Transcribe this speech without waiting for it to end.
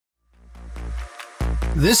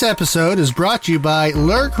This episode is brought to you by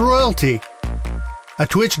Lurk Royalty, a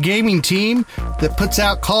Twitch gaming team that puts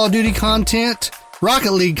out Call of Duty content,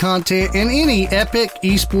 Rocket League content, and any epic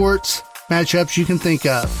esports matchups you can think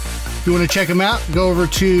of. If you want to check them out, go over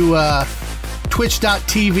to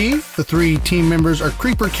twitch.tv. The three team members are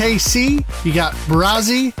Creeper KC, you got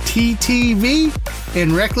Brazzy TTV,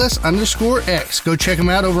 and Reckless_X. Go check them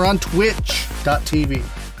out over on twitch.tv.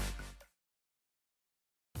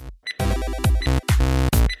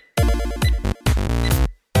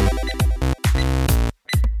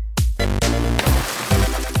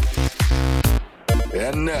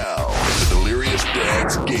 And now, the Delirious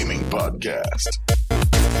Dads Gaming Podcast.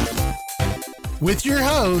 With your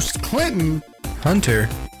host, Clinton, Hunter,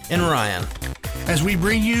 and Ryan, as we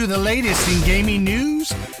bring you the latest in gaming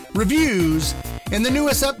news, reviews, and the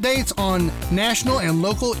newest updates on national and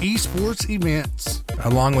local esports events.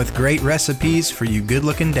 along with great recipes for you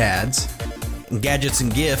good-looking dads. gadgets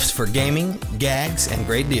and gifts for gaming, gags, and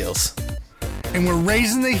great deals. And we're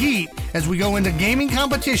raising the heat as we go into gaming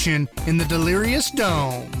competition in the Delirious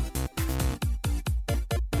Dome.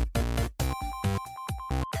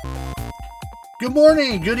 Good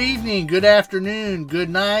morning, good evening, good afternoon, good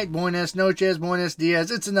night, buenas noches, buenos dias.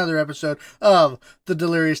 It's another episode of the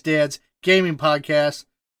Delirious Dads Gaming Podcast,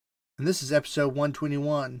 and this is episode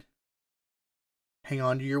 121. Hang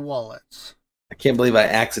on to your wallets. I can't believe I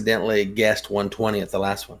accidentally guessed 120 at the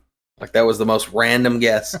last one. Like, that was the most random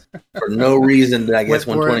guess. For no reason did I guess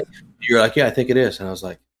 120. You're like, yeah, I think it is. And I was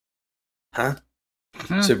like, huh?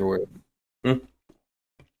 Super weird.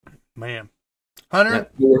 Man. Hunter?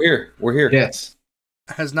 Yeah, we're here. We're here. Yes.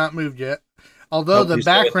 Has not moved yet. Although the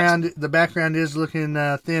background is looking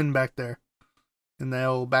thin back there. In the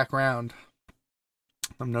old background.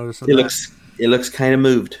 I'm noticing It looks kind of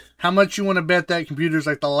moved. How much you want to bet that computer's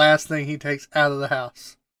like the last thing he takes out of the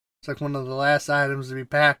house? It's like one of the last items to be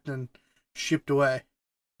packed and shipped away.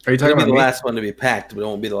 Are you talking about the last one to be packed, but it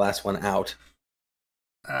won't be the last one out?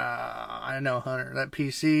 I know, Hunter. That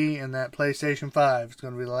PC and that PlayStation 5 is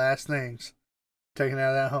going to be the last things taken out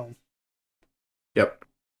of that home. Yep.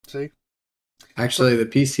 See? Actually, the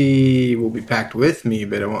PC will be packed with me,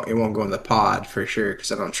 but it won't go in the pod for sure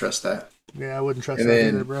because I don't trust that. Yeah, I wouldn't trust And that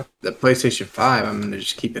then either, bro. The PlayStation 5, I'm going to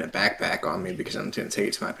just keep in a backpack on me because I'm going to take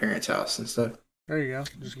it to my parents' house and stuff. There you go.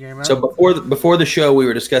 Just game out. So before the show, we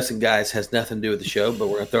were discussing, guys, has nothing to do with the show, but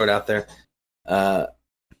we're going to throw it out there.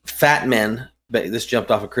 Fat men, this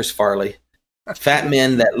jumped off of Chris Farley. Fat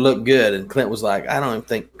men that look good. And Clint was like, I don't even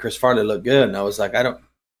think Chris Farley looked good. And I was like, I don't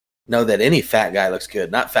know that any fat guy looks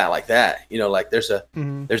good. Not fat like that. You know, like there's a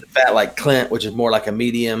fat like Clint, which is more like a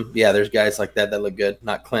medium. Yeah, there's guys like that look good.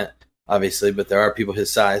 Not Clint, obviously, but there are people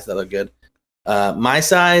his size that look good. My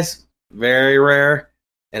size, very rare.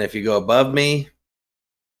 And if you go above me,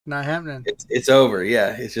 not happening. It's over.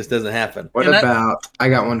 Yeah, it just doesn't happen. What about? I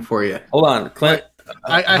got one for you. Hold on, Clint.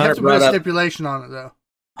 I have to put a stipulation on it though.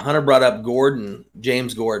 Hunter brought up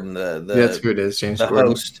James Gordon, that's who it is, James the Gordon,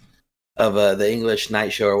 host of the English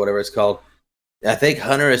night show or whatever it's called. I think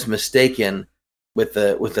Hunter is mistaken with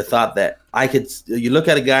the thought that you look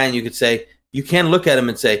at a guy and you could say, you can look at him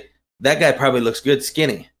and say that guy probably looks good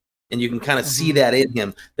skinny, and you can kind of see that in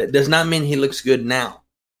him. That does not mean he looks good now.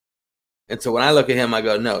 And so when I look at him, I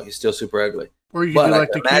go, no, he's still super ugly. Or you could do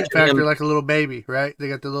like the cute factor, like a little baby, right? They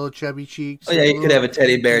got the little chubby cheeks. Oh yeah, you could have a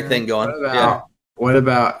teddy bear thing going. What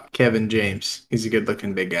about Kevin James? He's a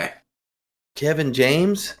good-looking big guy. Kevin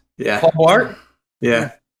James? Yeah. Paul Blart?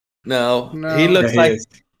 Yeah. No. He looks like...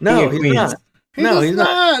 No, he's not. He's not. He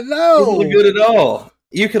No. doesn't look good at all.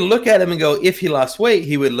 You can look at him and go, if he lost weight,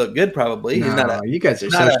 he would look good probably. No, he's not you guys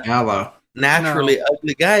are so shallow. Naturally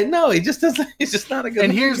ugly guy. No, he just doesn't. He's just not a good.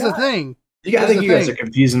 And here's the thing. I think you guys are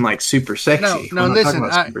confusing like super sexy. No, we're listen. Not talking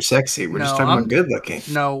about super sexy. We're just talking about good looking.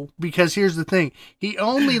 No, because here's the thing. He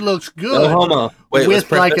only looks good no homo. Wait,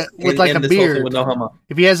 with like a beard. With no homo.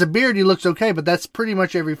 If he has a beard, he looks okay. But that's pretty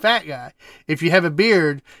much every fat guy. If you have a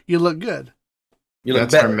beard, you look good. You look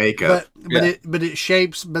that's better. Our makeup. But it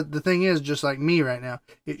shapes. But the thing is, just like me right now,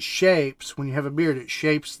 it shapes when you have a beard. It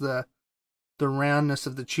shapes the roundness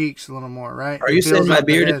of the cheeks a little more, right? Are you saying my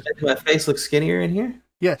beard is making my face look skinnier in here?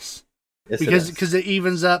 Yes. Because it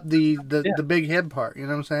evens up the big head part, you know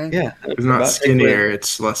what I'm saying? Yeah. It's not skinnier,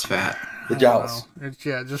 it's less fat. The jaws. It's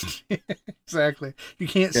just exactly. You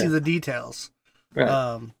can't see the details. Right.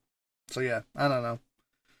 So yeah, I don't know.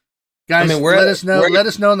 Guys, let us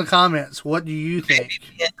know in the comments, what do you think?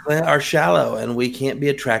 We are shallow and we can't be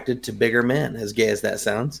attracted to bigger men, as gay as that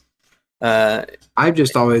sounds. I've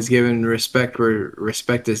just always given respect where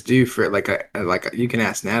respect is due for it. Like you can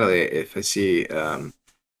ask Natalie if I see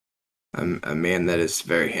a man that is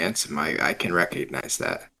very handsome. I can recognize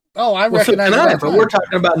that. Oh, I Well, so recognize can I, that. but we're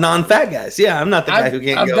talking about non-fat guys. Yeah, I'm not the guy who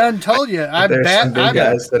can't I've go. done told you. I There's some bet. big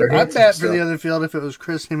guys that are I handsome bet for still. the other field if it was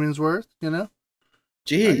Chris Hemmingsworth.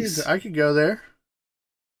 Jeez. I could go there.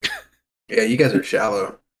 Yeah, you guys are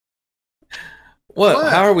shallow.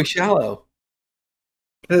 What? How are we shallow?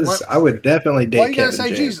 Because I would definitely date Why you gotta Kevin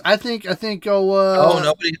say, James. geez? I think.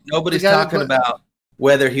 Nobody's the guy that talking put- about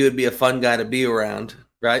whether he would be a fun guy to be around,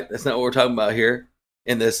 right? That's not what we're talking about here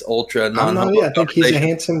in this ultra non-homo I think he's a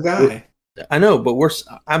handsome guy. I know, but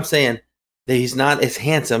I'm saying that he's not as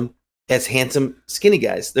handsome skinny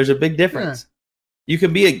guys. There's a big difference. You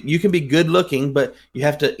can be good looking, but you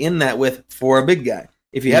have to end that with for a big guy.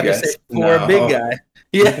 If you have to say for a big guy,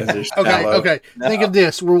 yeah. Okay. No. Think of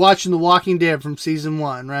this: we're watching The Walking Dead from season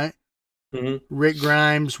 1, right? Mm-hmm. Rick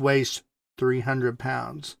Grimes weighs 300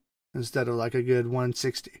 pounds instead of like a good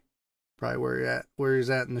 160. Probably where he's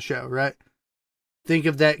at in the show, right? Think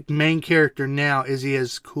of that main character now. Is he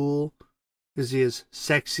as cool? Is he as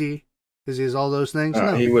sexy? Is he as all those things?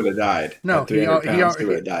 No, He would have died. No, At 300 pounds, he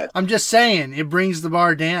would have died. I'm just saying, it brings the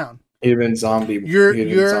bar down. He'd have been zombie.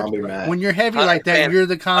 Zombie mad. When you're heavy like that, you're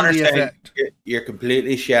the comedy effect. You're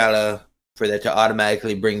completely shallow for that to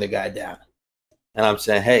automatically bring the guy down. And I'm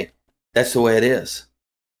saying, hey, that's the way it is.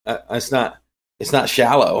 It's not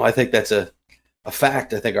shallow. I think that's a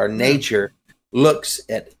fact. I think our nature looks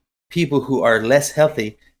at people who are less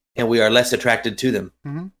healthy, and we are less attracted to them.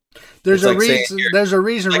 Mm-hmm. There's a reason. There's a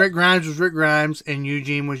reason Rick Grimes was Rick Grimes and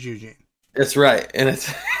Eugene was Eugene. That's right, and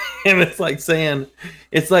it's like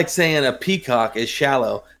saying a peacock is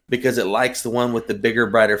shallow because it likes the one with the bigger,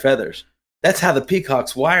 brighter feathers. That's how the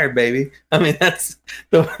peacock's wired, baby. I mean, that's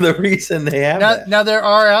the reason they have that. Now there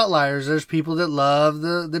are outliers. There's people that love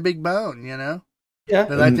the big bone, Yeah,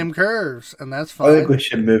 they like them curves, and that's fine. I think we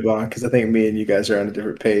should move on because I think me and you guys are on a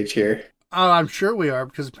different page here. Oh, I'm sure we are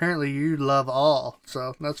because apparently you love all,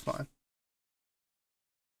 so that's fine.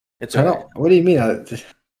 It's all right. What do you mean? I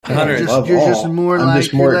You're love just all. more I'm like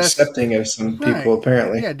just more less- accepting of some people, Right.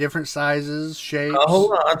 apparently. Yeah, different sizes, shapes. Oh,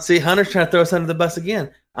 hold on. See, Hunter's trying to throw us under the bus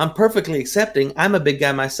again. I'm perfectly accepting. I'm a big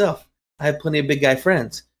guy myself. I have plenty of big guy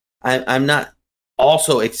friends. I'm not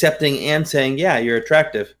also accepting and saying, yeah, you're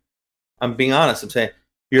attractive. I'm being honest. I'm saying,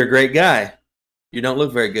 you're a great guy. You don't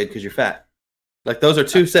look very good because you're fat. Like, those are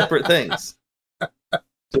two separate things.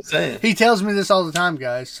 Just saying. He tells me this all the time,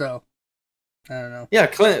 guys, so I don't know. Yeah,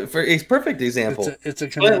 Clint, for a perfect example. It's a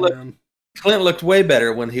Clint conundrum. Clint looked way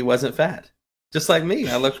better when he wasn't fat. Just like me.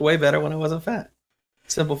 I looked way better when I wasn't fat.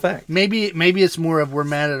 Simple fact. Maybe it's more of we're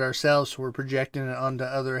mad at ourselves, so we're projecting it onto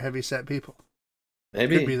other heavy-set people.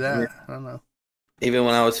 Maybe. Could be that. I don't know. Even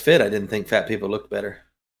when I was fit, I didn't think fat people looked better.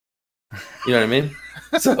 You know what I mean?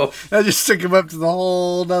 So I just took him up to the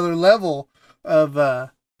whole other level of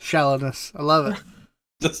shallowness. I love it.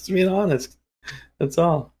 just being honest. That's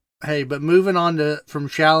all. Hey, but moving on from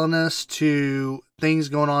shallowness to things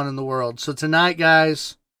going on in the world. So tonight,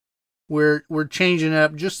 guys, we're changing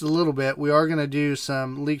up just a little bit. We are going to do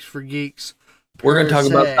some Leaks for Geeks. We're going to talk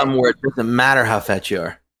about se. something where it doesn't matter how fat you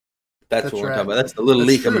are. That's what we're talking about. That's the little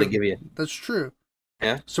leak I'm going to give you. That's true.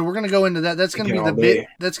 Yeah. So we're going to go into that. That's going to be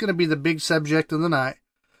that's going to be the big subject of the night.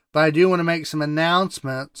 But I do want to make some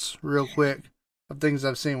announcements real quick of things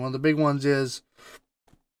I've seen. One of the big ones is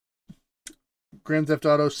Grand Theft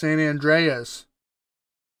Auto San Andreas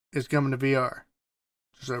is coming to VR.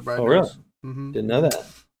 Just so everybody Really? knows. Mm-hmm. Didn't know that.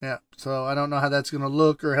 Yeah. So I don't know how that's going to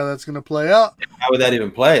look or how that's going to play out. How would that even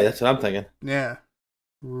play? That's what I'm thinking. Yeah.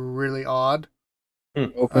 Really odd.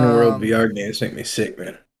 Open world VR games make me sick,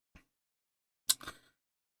 man.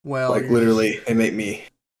 Well, Like literally, they make me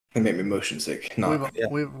motion sick.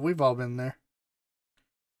 we've all been there.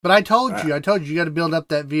 But I told you got to build up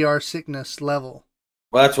that VR sickness level.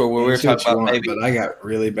 Well, that's what we were talking about. Maybe, but I got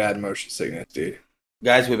really bad motion sickness, dude.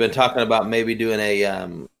 guys, we've been talking about maybe doing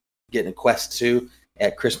getting a Quest 2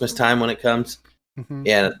 at Christmas time when it comes. Mm-hmm.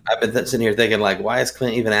 And I've been sitting here thinking, like, why is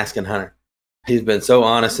Clint even asking Hunter? He's been so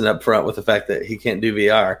honest and upfront with the fact that he can't do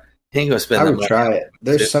VR. He ain't gonna spend. I that would money. try it.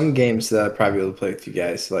 There's some games that I'd probably be able to play with you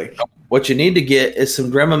guys. Like, What you need to get is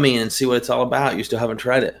some Dramamine and see what it's all about. You still haven't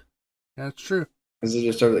tried it. That's true. is it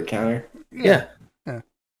just over the counter? Yeah.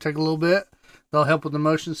 Take a little bit. That'll help with the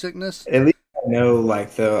motion sickness. At least I know,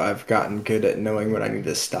 like, though, I've gotten good at knowing when I need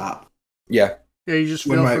to stop. Yeah. Yeah, you just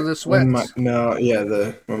feel for the sweats.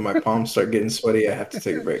 When my palms start getting sweaty, I have to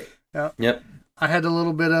take a break. Yep. I had a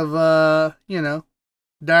little bit of,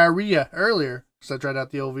 diarrhea earlier. So I tried out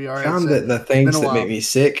the old VR I found headset. that the things Been a that while. make me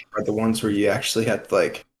sick are the ones where you actually have to,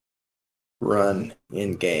 like, run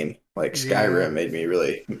in game. Like, Skyrim Yeah. made me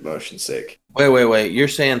really motion sick. Wait. You're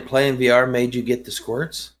saying playing VR made you get the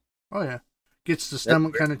squirts? Oh yeah, gets the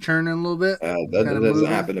stomach kind of churning a little bit. That doesn't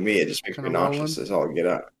happen to me. It just makes me nauseous. It's all get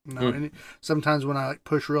up. No, sometimes when I like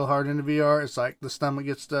push real hard into VR, it's like the stomach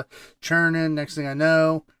gets to churning. Next thing I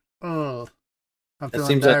know, I'm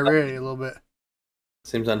feeling diarrhea a little bit.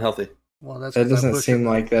 Seems unhealthy. Well, that doesn't seem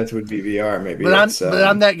like that would be VR. Maybe, but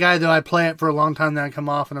I'm that guy though. I play it for a long time, then I come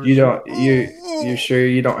off and I'm. You sure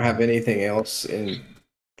you don't have anything else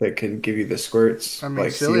that could give you the squirts? I mean,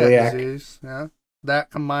 like celiac disease. Yeah,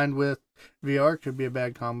 that combined with VR could be a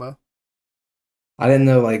bad combo. I didn't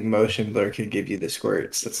know like motion blur could give you the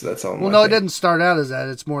squirts. That's all. Well, no, it didn't start out as that.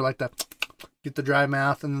 It's more like get the dry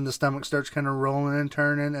mouth, and then the stomach starts kind of rolling and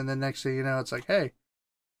turning, and then next thing you know, it's like, hey,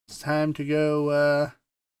 it's time to go.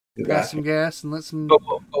 Got some gas and let some. But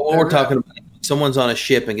what we're talking about, someone's on a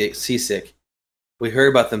ship and gets seasick. We heard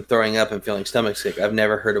about them throwing up and feeling stomach sick. I've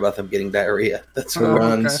never heard about them getting diarrhea. That's what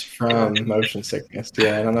runs from motion sickness.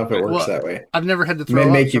 Yeah, I don't know if it works that way. I've never had to throw up.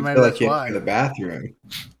 Make you feel like you have to go to the bathroom.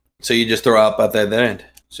 So you just throw up at the end.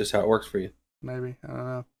 It's just how it works for you. Maybe. I don't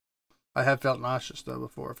know. I have felt nauseous though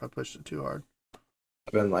before if I pushed it too hard.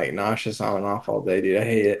 I've been like nauseous on and off all day, dude. I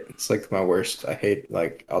hate it. It's like my worst. I hate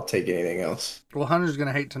I'll take anything else. Well, Hunter's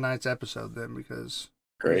gonna hate tonight's episode then because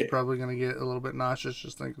he's probably gonna get a little bit nauseous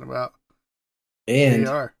just thinking about. And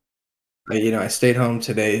VR. I stayed home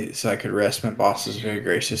today so I could rest. My boss was very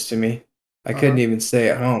gracious to me. I couldn't even stay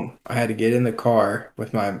at home. I had to get in the car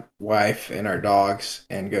with my wife and our dogs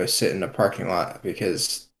and go sit in the parking lot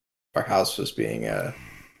because our house was being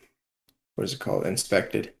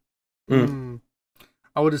inspected.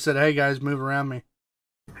 I would have said, "Hey guys, move around me."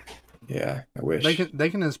 Yeah, I wish they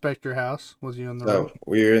can inspect your house with you in the room.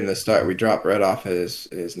 We were in the start. We dropped right off his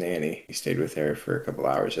nanny. He stayed with her for a couple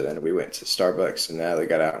hours, and then we went to Starbucks. And now they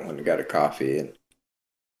got out and went and got a coffee, and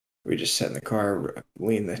we just sat in the car,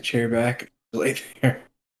 leaned the chair back, lay there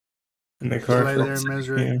in the car for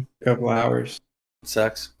a couple hours. It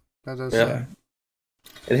sucks. That does suck.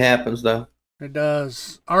 It happens though. It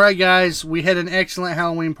does. All right, guys, we had an excellent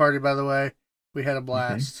Halloween party. By the way, we had a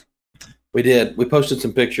blast. We did. We posted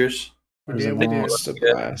some pictures. We had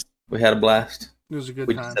a blast. It was a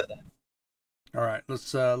good time. All right,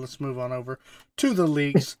 let's move on over to the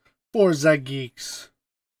leaks for the geeks.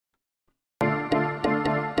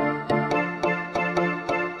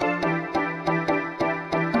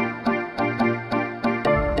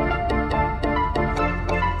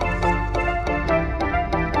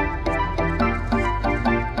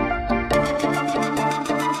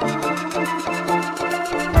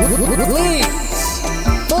 Leaks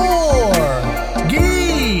for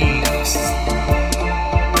Geeks.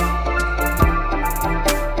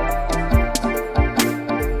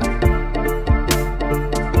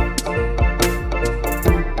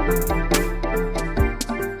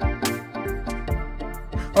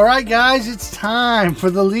 All right, guys, it's time for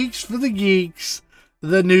the leaks for the geeks,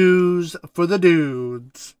 the news for the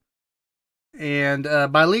dudes. And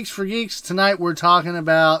by leaks for geeks, tonight we're talking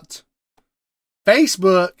about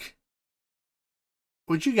Facebook.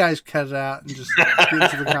 Would you guys cut it out and just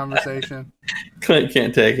get to the conversation? Clint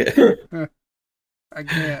can't take it. I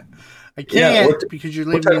can't because you're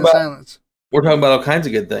leaving me in silence. We're talking about all kinds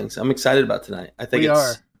of good things. I'm excited about tonight. I think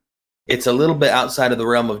it's a little bit outside of the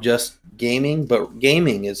realm of just gaming, but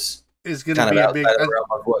gaming is going to be a big outside of the realm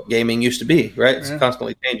of what gaming used to be, right? It's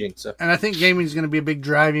constantly changing. So, and I think gaming is going to be a big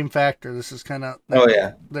driving factor. This is kind of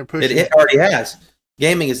they're pushing. It already has.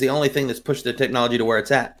 Gaming is the only thing that's pushed the technology to where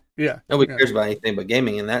it's at. Yeah. Nobody cares about anything but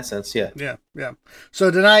gaming in that sense, yeah. Yeah.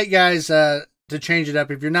 So tonight, guys, to change it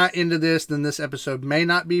up, if you're not into this, then this episode may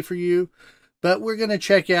not be for you. But we're going to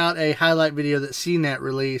check out a highlight video that CNET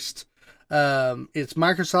released. It's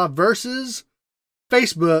Microsoft versus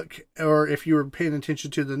Facebook, or if you were paying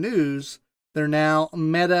attention to the news, they're now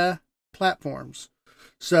Meta platforms.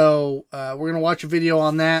 So we're going to watch a video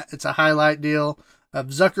on that. It's a highlight deal of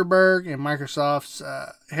Zuckerberg and Microsoft's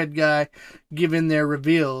head guy giving their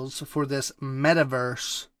reveals for this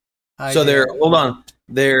metaverse idea. So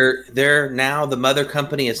they're now the mother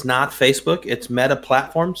company is not Facebook, it's Meta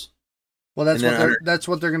Platforms. Well, that's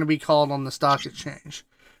what they're going to be called on the stock exchange.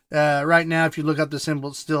 Right now, if you look up the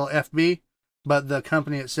symbol, it's still FB, but the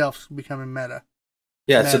company itself is becoming Meta.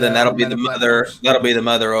 Yeah, so then that'll be the mother. That'll be the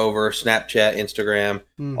mother over Snapchat, Instagram,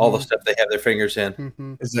 all the stuff they have their fingers in.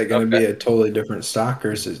 Mm-hmm. Is that going to be a totally different stock,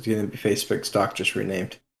 or is it going to be Facebook stock just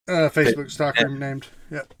renamed? Facebook stock renamed.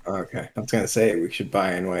 Yep. Okay, I was going to say we should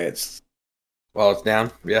buy in way it's. While it's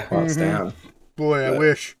down, yeah. While it's down. Boy, I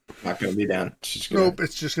wish. Not going to be down. Nope,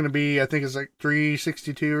 it's just going to be. I think it's like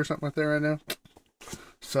 362 or something like that right now.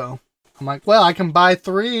 So I'm like, well, I can buy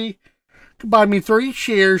 3. You can buy me 3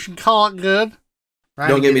 shares and call it good.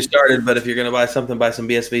 Don't get me started, but if you're going to buy something, buy some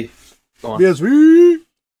BSV. Go on. Yes, we.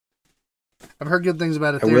 I've heard good things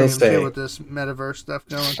about I will Ethereum say- too with this metaverse stuff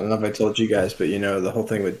going. I don't know if I told you guys, but the whole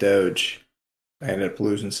thing with Doge, I ended up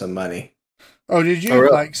losing some money. Oh, did you? Oh,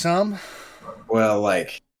 really? Like some? Well,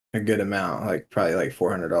 like a good amount, like probably like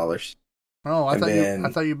 $400. Oh, I And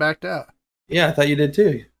then- thought you backed out. Yeah, I thought you did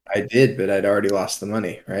too. I did, but I'd already lost the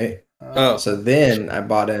money, right? Oh, So then I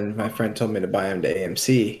bought in. My friend told me to buy him to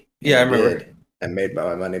AMC. Yeah, I and remember. did. I made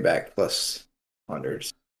my money back plus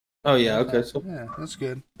hundreds. oh yeah. Okay, so Yeah, that's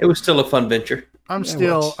good. it was still a fun venture. I'm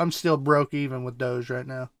still broke even with Doge right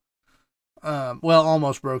now. Well,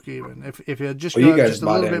 almost broke even. If it just Well, go you up guys just a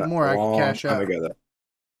bought little in bit more, I a could long cash time out. ago, though.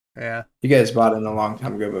 Yeah. You guys bought in a long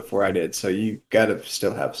time ago before I did, so you got to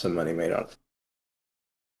still have some money made on it.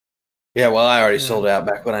 Yeah, well, I already Yeah. sold out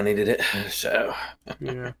back when I needed it. So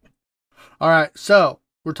Yeah. All right. So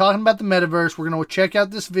we're talking about the metaverse. We're going to check out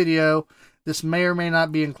this video. This may or may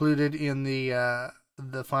not be included in the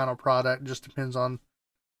final product. Just depends on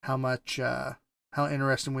how much how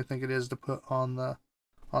interesting we think it is to put on the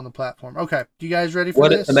platform. Okay. You guys ready for what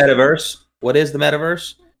this? is the metaverse? What is the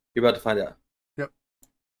metaverse? You're about to find out.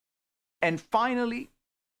 And finally,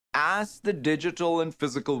 as the digital and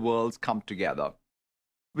physical worlds come together,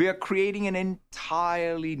 we are creating an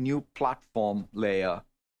entirely new platform layer,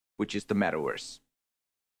 which is the metaverse.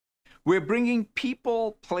 We're bringing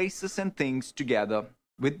people, places, and things together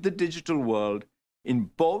with the digital world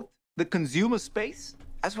in both the consumer space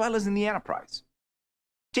as well as in the enterprise.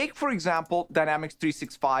 Take, for example, Dynamics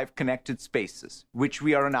 365 Connected Spaces, which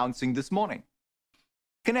we are announcing this morning.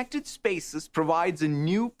 Connected Spaces provides a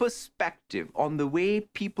new perspective on the way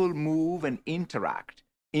people move and interact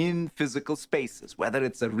in physical spaces, whether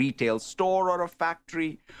it's a retail store or a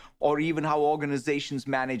factory, or even how organizations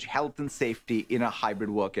manage health and safety in a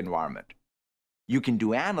hybrid work environment. You can do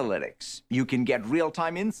analytics, you can get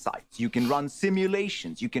real-time insights, you can run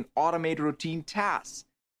simulations, you can automate routine tasks.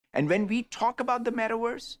 And when we talk about the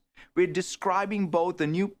metaverse, we're describing both a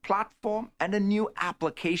new platform and a new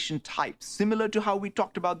application type, similar to how we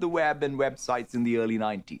talked about the web and websites in the early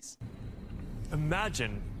 90s.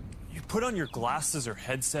 Imagine you put on your glasses or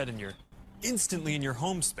headset and you're instantly in your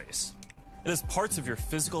home space. It has parts of your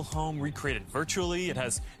physical home recreated virtually, it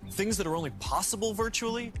has things that are only possible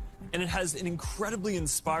virtually, and it has an incredibly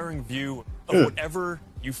inspiring view of whatever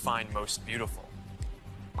you find most beautiful.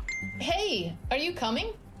 Hey, are you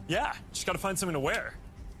coming? Yeah, just gotta find something to wear.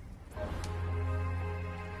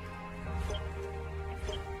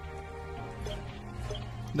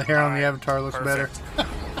 The hair on the avatar looks Perfect. better.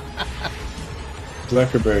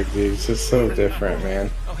 Zuckerberg, dude, it's just so different, man.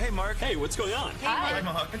 Oh, hey, Mark. Hey, what's going on? Hi.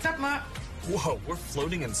 What's up, Mark? Whoa, we're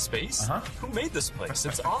floating in space? Uh-huh. Who made this place?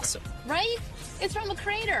 It's awesome. Right? It's from a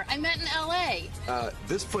creator I met in LA.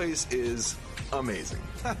 This place is amazing.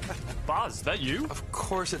 Boz, is that you? Of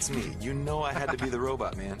course it's me. You know I had to be the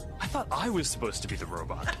robot, man. I thought I was supposed to be the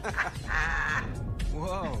robot.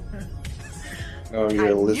 Whoa. Oh, you're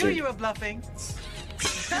a lizard. were bluffing.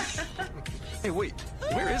 Hey, wait.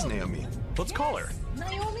 Where is Naomi? Let's call her.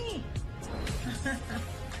 Naomi.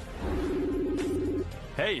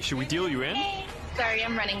 Hey, should we deal you in? Sorry,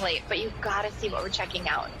 I'm running late, but you've got to see what we're checking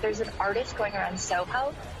out. There's an artist going around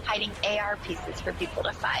Soho hiding AR pieces for people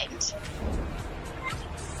to find.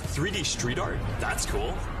 3D street art? That's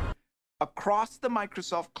cool. Across the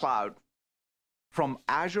Microsoft Cloud, from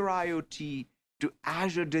Azure IoT to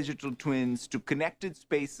Azure Digital Twins to Connected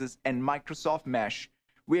Spaces and Microsoft Mesh,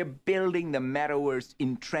 we're building the metaverse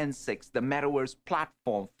intrinsics, the metaverse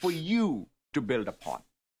platform for you to build upon.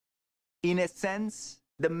 In a sense,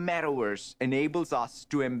 the metaverse enables us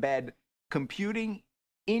to embed computing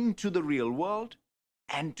into the real world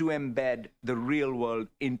and to embed the real world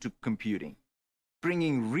into computing,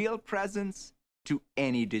 bringing real presence to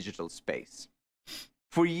any digital space.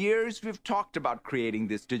 For years, we've talked about creating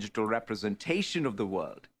this digital representation of the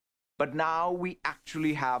world, but now we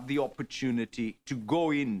actually have the opportunity to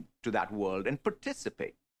go into that world and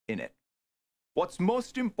participate in it. What's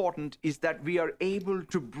most important is that we are able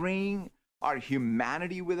to bring our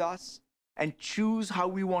humanity with us and choose how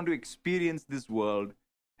we want to experience this world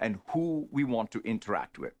and who we want to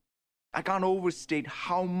interact with. I can't overstate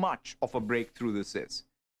how much of a breakthrough this is.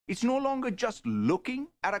 It's no longer just looking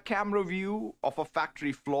at a camera view of a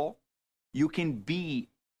factory floor. You can be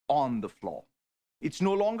on the floor. It's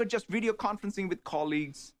no longer just video conferencing with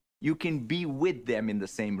colleagues. You can be with them in the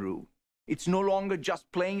same room. It's no longer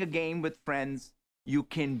just playing a game with friends. You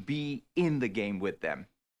can be in the game with them.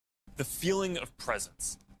 The feeling of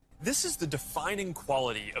presence. This is the defining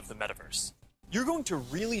quality of the metaverse. You're going to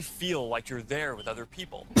really feel like you're there with other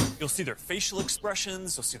people. You'll see their facial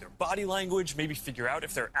expressions, you'll see their body language, maybe figure out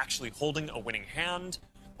if they're actually holding a winning hand.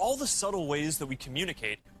 all the subtle ways that we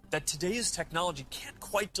communicate that today's technology can't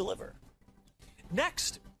quite deliver.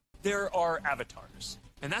 Next, there are avatars,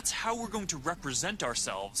 and that's how we're going to represent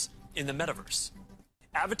ourselves in the metaverse.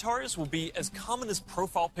 Avatars will be as common as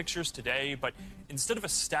profile pictures today, but instead of a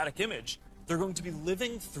static image, they're going to be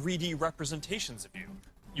living 3D representations of you.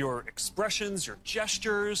 Your expressions, your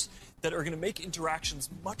gestures, that are going to make interactions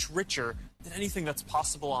much richer than anything that's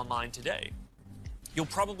possible online today. You'll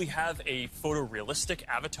probably have a photorealistic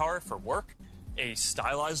avatar for work, a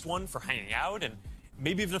stylized one for hanging out, and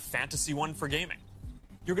maybe even a fantasy one for gaming.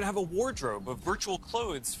 You're going to have a wardrobe of virtual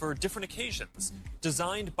clothes for different occasions,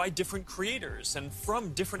 designed by different creators and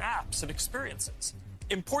from different apps and experiences.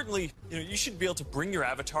 Importantly, you should be able to bring your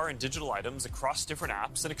avatar and digital items across different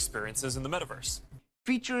apps and experiences in the metaverse.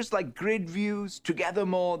 Features like grid views, together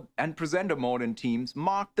mode, and presenter mode in Teams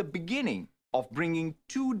mark the beginning of bringing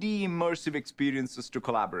 2D immersive experiences to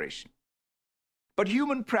collaboration. But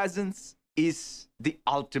human presence is the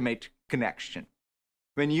ultimate connection.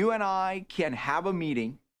 When you and I can have a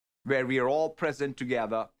meeting where we are all present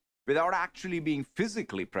together without actually being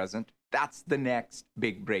physically present, that's the next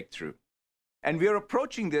big breakthrough. And we are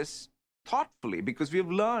approaching this thoughtfully because we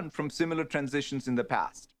have learned from similar transitions in the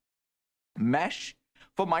past. Mesh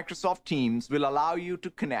for Microsoft Teams will allow you to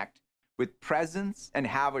connect with presence and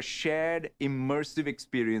have a shared immersive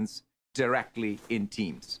experience directly in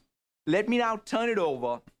Teams. Let me now turn it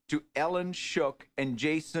over to Ellen Shook and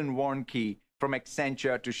Jason Warnke from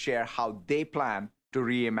Accenture to share how they plan to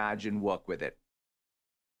reimagine work with it.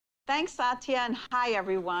 Thanks, Satya, and hi,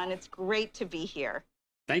 everyone. It's great to be here.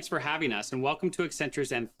 Thanks for having us, and welcome to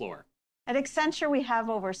Accenture's Nth Floor. At Accenture, we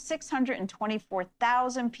have over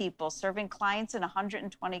 624,000 people serving clients in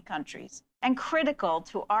 120 countries. And critical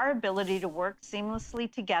to our ability to work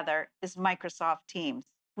seamlessly together is Microsoft Teams.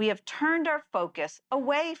 We have turned our focus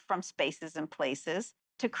away from spaces and places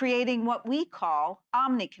to creating what we call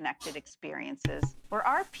omni-connected experiences, where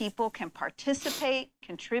our people can participate,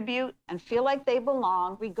 contribute, and feel like they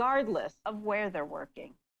belong regardless of where they're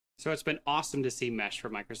working. So it's been awesome to see Mesh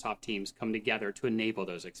for Microsoft Teams come together to enable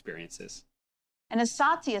those experiences. And as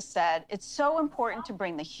Satya said, it's so important to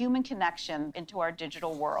bring the human connection into our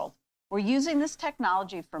digital world. We're using this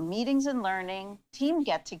technology for meetings and learning, team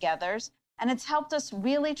get-togethers, and it's helped us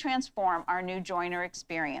really transform our new joiner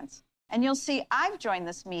experience. And you'll see I've joined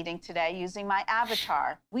this meeting today using my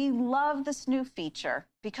avatar. We love this new feature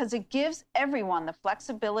because it gives everyone the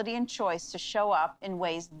flexibility and choice to show up in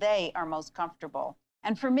ways they are most comfortable.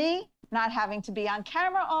 And for me, not having to be on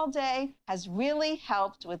camera all day has really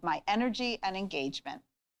helped with my energy and engagement.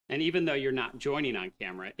 And even though you're not joining on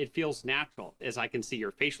camera, it feels natural as I can see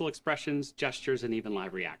your facial expressions, gestures, and even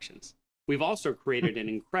live reactions. We've also created an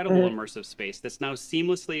incredible immersive space that's now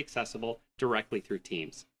seamlessly accessible directly through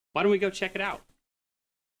Teams. Why don't we go check it out?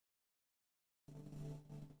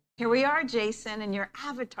 Here we are, Jason, and your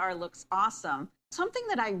avatar looks awesome. Something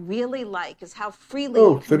that I really like is how freely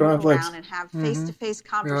you can move around and have face-to-face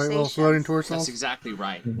conversations. That's exactly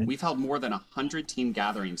right. We've held more than 100 team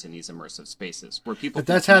gatherings in these immersive spaces where people. If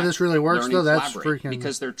that's how this really works, though, that's freaking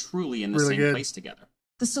because they're truly in the really same good. place together.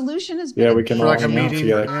 The solution is we can for like a meeting.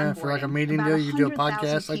 Yeah, for like a meeting, you do a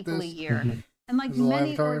podcast like this. A year. And like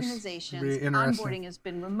many organizations, onboarding has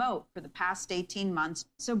been remote for the past 18 months.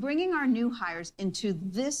 So bringing our new hires into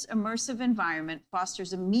this immersive environment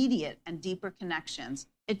fosters immediate and deeper connections.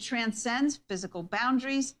 It transcends physical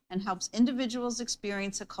boundaries and helps individuals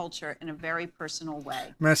experience a culture in a very personal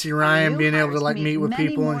way. Messy Ryan being able to like meet with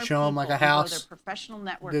people and show them like a house, professional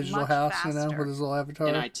network, digital house, you know, with his little avatar.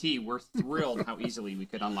 In IT, we're thrilled how easily we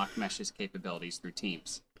could unlock Mesh's capabilities through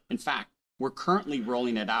Teams. In fact, we're currently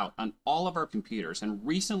rolling it out on all of our computers and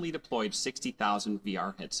recently deployed 60,000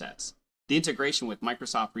 VR headsets. The integration with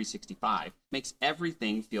Microsoft 365 makes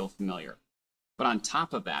everything feel familiar. But on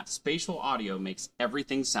top of that, spatial audio makes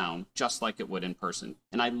everything sound just like it would in person.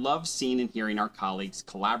 And I love seeing and hearing our colleagues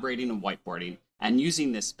collaborating and whiteboarding and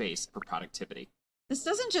using this space for productivity. This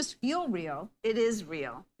doesn't just feel real, it is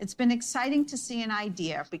real. It's been exciting to see an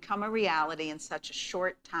idea become a reality in such a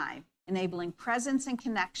short time. Enabling presence and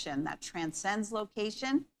connection that transcends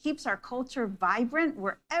location, keeps our culture vibrant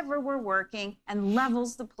wherever we're working, and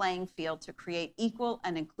levels the playing field to create equal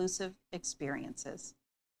and inclusive experiences.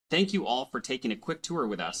 Thank you all for taking a quick tour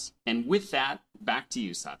with us. And with that, back to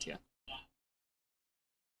you, Satya.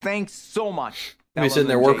 Thanks so much. You'll be sitting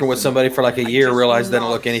there working with somebody for like a year, realize they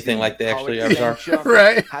don't look anything like they actually are.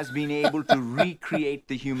 Right. Has been able to recreate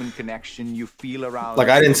the human connection you feel around. Like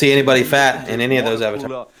I didn't see anybody fat in any of those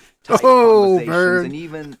avatars. Oh, bird. And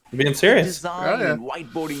even being serious. Design and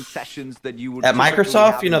whiteboarding sessions that you would at typically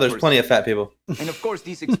Microsoft, have you know, in there's person. plenty of fat people. And of course,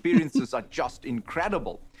 these experiences are just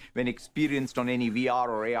incredible when experienced on any VR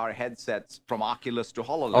or AR headsets from Oculus to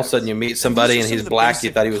HoloLens. All of a sudden, you meet somebody and he's black.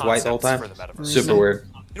 You thought he was white the whole time. Super weird.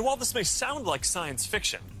 And while this may sound like science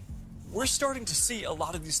fiction, we're starting to see a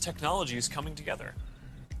lot of these technologies coming together.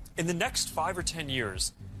 In the next 5 or 10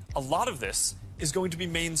 years, a lot of this is going to be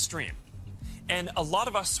mainstream. And a lot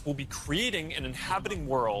of us will be creating and inhabiting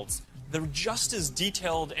worlds that are just as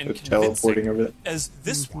detailed and convincing as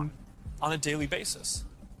this one on a daily basis.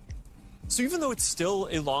 So even though it's still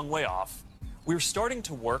a long way off, we're starting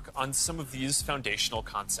to work on some of these foundational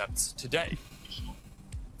concepts today.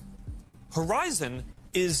 Horizon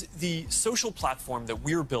is the social platform that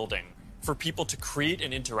we're building for people to create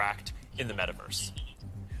and interact in the metaverse.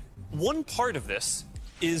 One part of this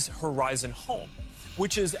is Horizon Home,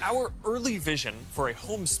 which is our early vision for a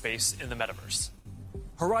home space in the metaverse.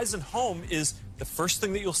 Horizon Home is the first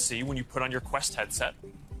thing that you'll see when you put on your Quest headset.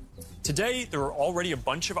 Today, there are already a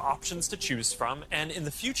bunch of options to choose from, and in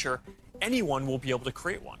the future, anyone will be able to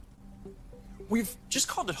create one. We've just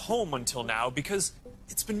called it Home until now because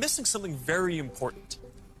it's been missing something very important: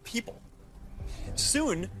 people.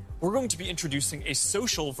 Soon, we're going to be introducing a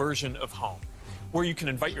social version of Home, where you can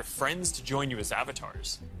invite your friends to join you as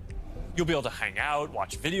avatars. You'll be able to hang out,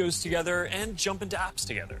 watch videos together, and jump into apps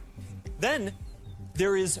together. Then,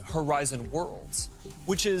 there is Horizon Worlds,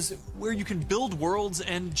 which is where you can build worlds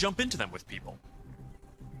and jump into them with people.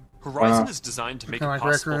 Horizon is designed to make it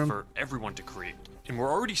possible for everyone to create. And we're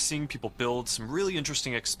already seeing people build some really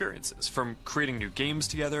interesting experiences, from creating new games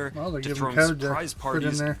together to throwing surprise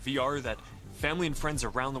parties in VR that family and friends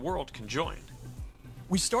around the world can join.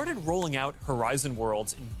 We started rolling out Horizon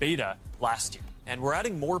Worlds in beta last year, and we're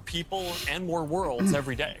adding more people and more worlds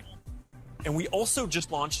every day. And we also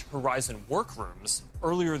just launched Horizon Workrooms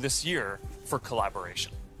earlier this year for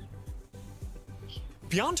collaboration.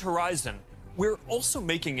 Beyond Horizon, we're also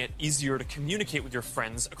making it easier to communicate with your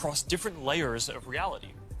friends across different layers of reality.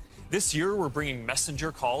 This year, we're bringing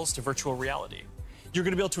messenger calls to virtual reality. You're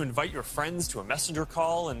going to be able to invite your friends to a messenger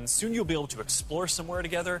call, and soon you'll be able to explore somewhere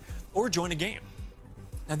together or join a game.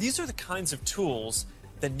 Now, these are the kinds of tools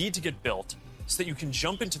that need to get built so that you can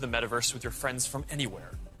jump into the metaverse with your friends from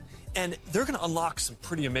anywhere. And they're going to unlock some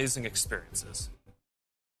pretty amazing experiences.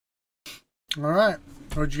 All right.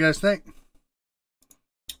 What'd you guys think?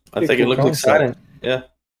 I think it looks exciting. Yeah.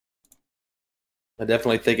 I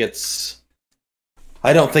definitely think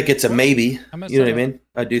I don't think it's a maybe. You know what I mean?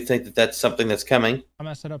 I do think that that's something that's coming. I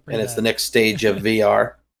messed it up. And it's the next stage of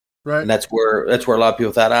VR. Right. And that's where a lot of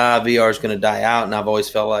people thought, VR is going to die out. And I've always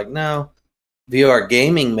felt like, no, VR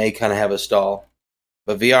gaming may kind of have a stall.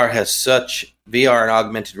 But VR and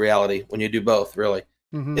augmented reality, when you do both, really,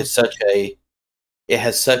 it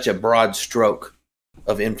has such a broad stroke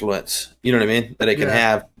of influence. You know what I mean? That it can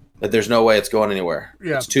have, that there's no way it's going anywhere.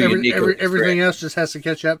 Yeah. It's too unique. Everything else just has to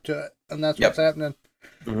catch up to it. And that's what's happening.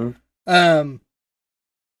 Mm-hmm.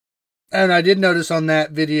 And I did notice on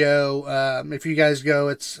that video, if you guys go,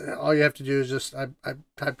 it's all you have to do is just, I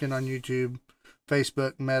typed in on YouTube,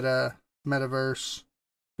 Facebook, Metaverse,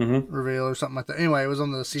 Reveal or something like that. Anyway, it was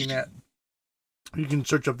on the CNET. You can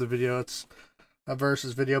search up the video. It's a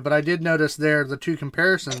versus video. But I did notice there the two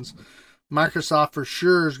comparisons. Microsoft for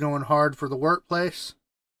sure is going hard for the workplace,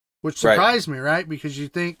 which surprised me, right? Because you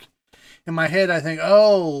think, in my head, I think,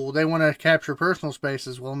 oh, they want to capture personal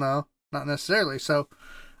spaces. Well, no, not necessarily. So,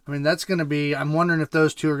 I mean, that's going to be, I'm wondering if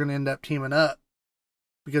those two are going to end up teaming up.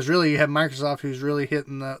 Because really, you have Microsoft who's really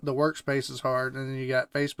hitting the workspaces hard, and then you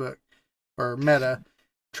got Facebook or Meta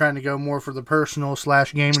trying to go more for the personal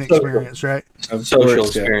 / gaming experience, right? Social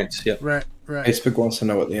experience, yeah. Right. Facebook wants to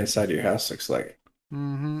know what the inside of your house looks like.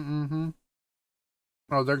 Oh,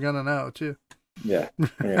 they're going to know, too. Yeah. They're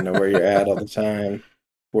going to know where you're at all the time,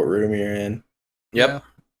 what room you're in. Yep. Yeah.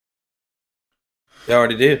 They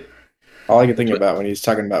already do. All I can think about when he's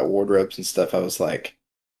talking about wardrobes and stuff, I was like,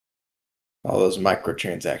 all those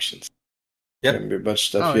microtransactions. Yep. There'd be a bunch of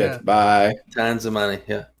stuff you have to buy. Tons of money,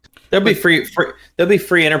 yeah. There'll be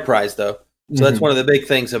free enterprise though. So that's one of the big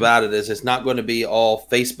things about it is it's not going to be all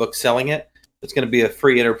Facebook selling it. It's going to be a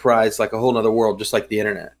free enterprise, like a whole other world, just like the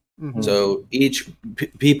internet. So each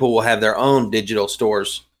people will have their own digital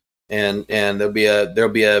stores, and there'll be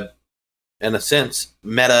a in a sense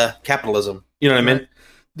meta capitalism. You know what I mean?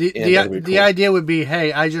 The idea would be,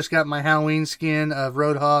 hey, I just got my Halloween skin of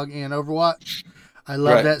Roadhog and Overwatch. I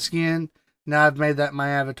love Right. that skin. Now I've made that my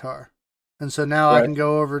avatar. And so now I Right. can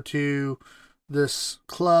go over to this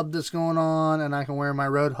club that's going on and I can wear my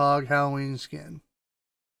Roadhog Halloween skin.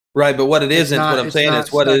 Right, but what it It's isn't, not- what I'm it's saying not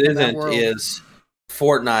is what stuck it in that isn't world. is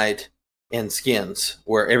Fortnite and skins,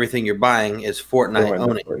 where everything you're buying is Fortnite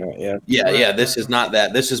owning. Yeah. Yeah, Right, yeah. This right, is not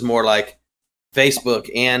that. This is more like Facebook,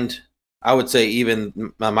 and I would say even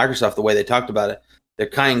Microsoft. The way they talked about it, they're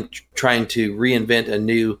trying to reinvent a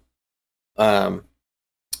new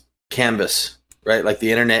canvas, right? Like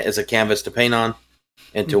the internet is a canvas to paint on,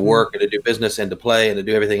 and to work, and to do business, and to play, and to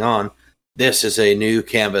do everything on. This is a new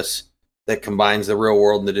canvas that combines the real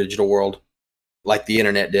world and the digital world, like the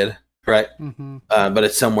internet did, right? But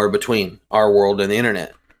it's somewhere between our world and the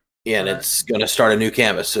internet, and it's going to start a new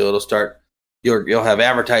canvas. So it'll start. You'll have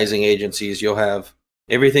advertising agencies. You'll have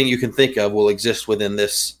everything you can think of will exist within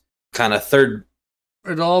this kind of third.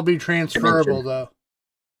 It'll all be transferable, though.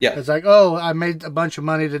 Yeah. It's like, oh, I made a bunch of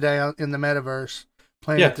money today in the metaverse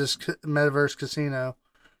playing Yeah. at this metaverse casino.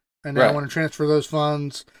 And now I Right. want to transfer those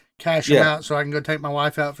funds, cash them out so I can go take my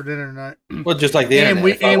wife out for dinner tonight. Well, just like the internet.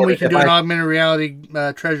 We If can do I- an augmented reality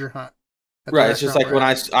treasure hunt. at the Right. It's just like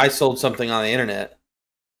restaurant, when I sold something on the internet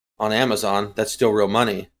on Amazon, that's still real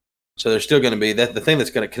money. So there's still going to be that the thing that's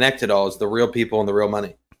going to connect it all is the real people and the real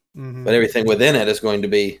money. Mhm. But everything within it is going to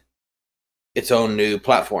be its own new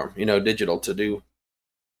platform, digital to do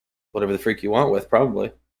whatever the freak you want with,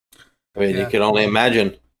 probably. I mean, you can only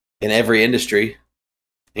imagine in every industry,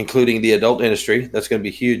 including the adult industry, that's going to be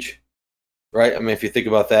huge, right? I mean, if you think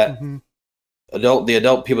about that, the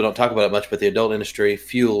adult people don't talk about it much, but the adult industry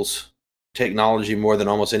fuels technology more than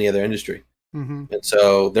almost any other industry. Mhm. And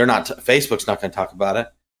so they're not. Facebook's not going to talk about it,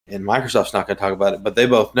 and Microsoft's not going to talk about it. But they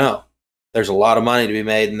both know there's a lot of money to be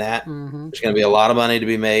made in that. There's going to be a lot of money to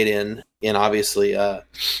be made in obviously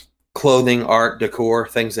clothing, art, decor,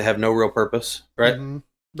 things that have no real purpose, right?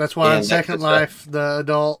 That's why on And Second that's Life, the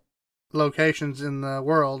adult locations in the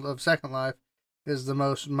world of Second Life is the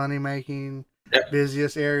most money-making,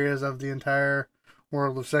 busiest areas of the entire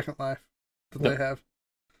world of Second Life that they have.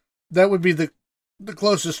 That would be the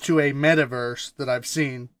closest to a metaverse that I've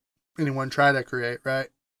seen anyone try to create, right?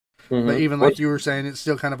 But even like you were saying, it's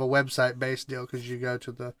still kind of a website-based deal because you go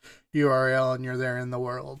to the URL and you're there in the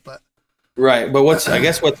world. But Right, but I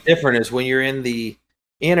guess what's different is when you're in the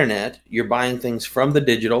internet, you're buying things from the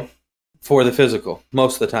digital for the physical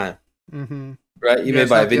most of the time. Right? You may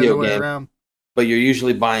buy a video game, but you're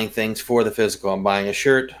usually buying things for the physical. I'm buying a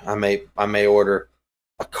shirt. I may order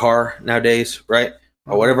a car nowadays, right?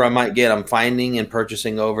 Or whatever I might get, I'm finding and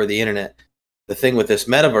purchasing over the internet. The thing with this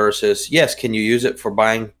metaverse is, yes, can you use it for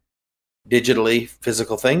buying digitally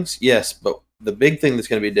physical things? Yes, but the big thing that's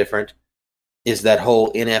going to be different is that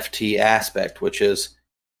whole NFT aspect, which is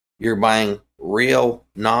you're buying real,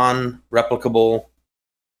 non-replicable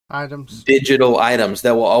items, digital items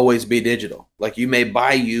that will always be digital. Like you may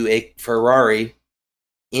buy you a Ferrari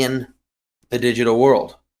in the digital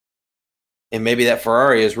world, and maybe that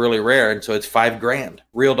Ferrari is really rare, and so it's $5,000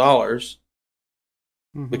 real dollars.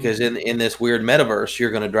 Because in this weird metaverse,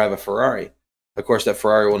 you're going to drive a Ferrari. Of course, that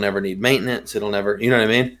Ferrari will never need maintenance. It'll never, you know what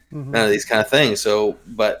I mean? None of these kind of things. So,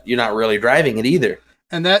 but you're not really driving it either.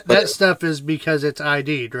 And that stuff is because it's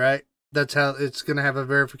ID'd, right? That's how it's going to have a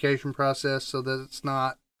verification process so that it's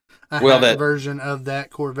not a hacked version of that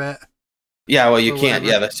Corvette. Yeah, well, you can't.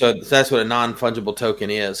 whatever. Yeah, so that's what a non-fungible token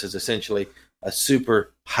is essentially a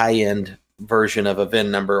super high-end version of a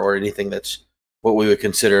VIN number or anything that's what we would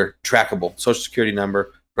consider trackable. Social security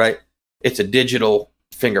number, right? It's a digital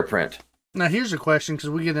fingerprint. Now, here's a question, because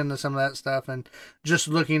we get into some of that stuff, and just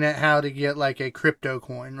looking at how to get like a crypto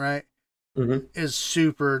coin, right, is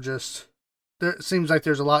super just, it seems like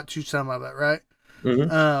there's a lot to some of it, right? In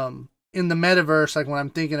the metaverse, like when I'm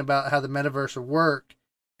thinking about how the metaverse will work,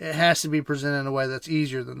 it has to be presented in a way that's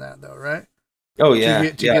easier than that, though, right? Oh, yeah.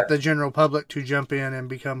 To get the general public to jump in and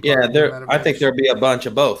become part Yeah, of the metaverse. I think there'll be a bunch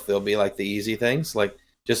of both. There'll be like the easy things, like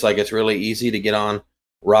just like it's really easy to get on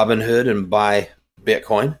Robinhood and buy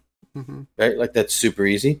Bitcoin. Right, like that's super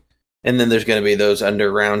easy. And then there's going to be those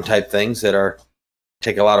underground type things that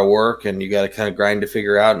take a lot of work, and you got to kind of grind to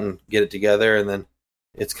figure out and get it together, and then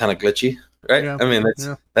it's kind of glitchy, right? Yeah. I mean,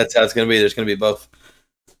 that's how it's going to be. There's going to be both.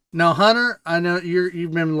 Now, Hunter, I know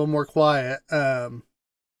you've been a little more quiet, and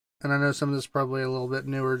I know some of this is probably a little bit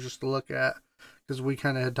newer just to look at because we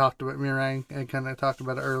kind of had talked about Mirang and kind of talked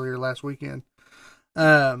about it earlier last weekend.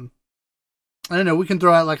 I don't know. We can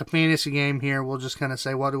throw out like a fantasy game here. We'll just kind of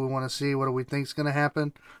say, what do we want to see? What do we think is going to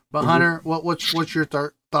happen? But Hunter, what's your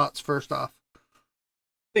thoughts first off?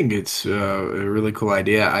 I think it's a really cool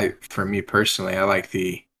idea. For me personally, I like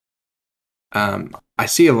the I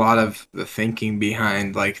see a lot of the thinking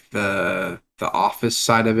behind like the office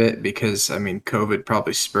side of it because I mean COVID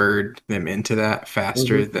probably spurred them into that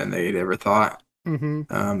faster than they'd ever thought.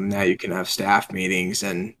 Now you can have staff meetings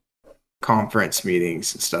and conference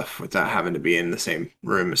meetings and stuff without having to be in the same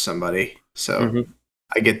room as somebody. So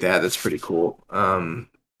I get that. That's pretty cool.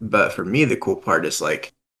 But for me, the cool part is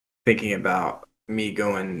like thinking about me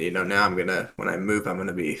going, now when I move, I'm going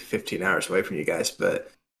to be 15 hours away from you guys.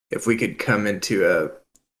 But if we could come into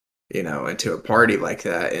a party like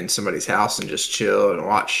that in somebody's house and just chill and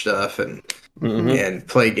watch stuff and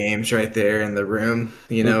play games right there in the room,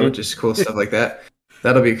 just cool stuff like that.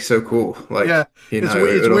 That'll be so cool. Like, it's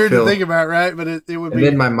weird to think about, right? But it would be. And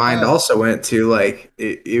then my mind also went to like,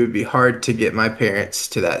 it would be hard to get my parents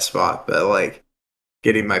to that spot, but like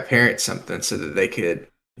getting my parents something so that they could,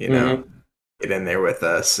 get in there with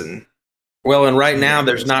us. And right now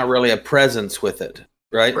there's not really a presence with it,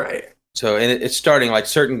 right? Right. So, and it's starting like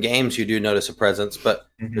certain games, you do notice a presence, but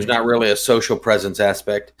there's not really a social presence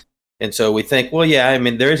aspect. And so we think,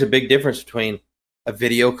 there is a big difference between a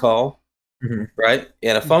video call, right,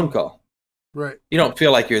 and a phone call. Right. You don't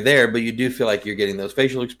feel like you're there, but you do feel like you're getting those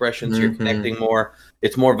facial expressions. You're connecting more.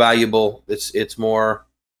 It's more valuable. It's more.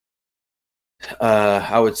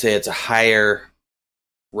 I would say it's a higher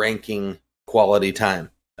ranking quality time,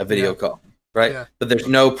 a video call, right? Yeah. But there's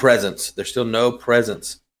no presence. There's still no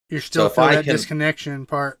presence. You're still feeling that disconnection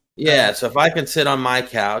part. Yeah. So if I can sit on my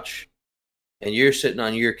couch and you're sitting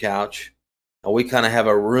on your couch and we kind of have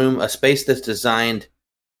a space that's designed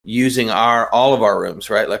using all of our rooms,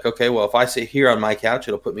 right? Like, okay, well, if I sit here on my couch,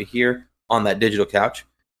 it'll put me here on that digital couch.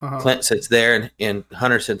 Clint sits there and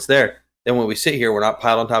Hunter sits there. Then when we sit here, we're not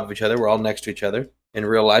piled on top of each other. We're all next to each other. In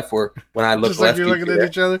real life, when I look just left, like you're looking at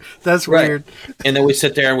each other. That's right. weird. And then we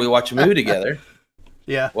sit there and we watch a movie together.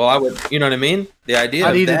 Yeah. Well, I would, you know what I mean? The idea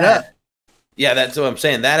I'd of eat that. It up. Yeah, that's what I'm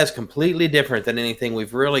saying. That is completely different than anything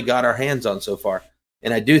we've really got our hands on so far.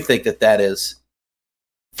 And I do think that is,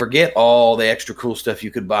 forget all the extra cool stuff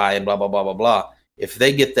you could buy and blah, blah, blah, blah, blah. If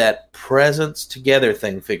they get that presence together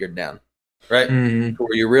thing figured down, right?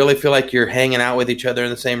 Where you really feel like you're hanging out with each other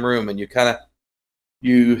in the same room and you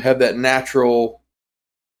have that natural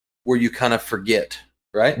where you kind of forget,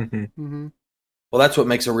 right? Well, that's what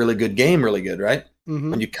makes a really good game really good, right?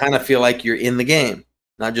 When you kind of feel like you're in the game,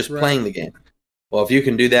 not just playing the game. Well, if you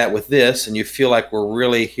can do that with this and you feel like we're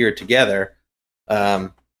really here together,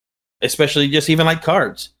 especially just even like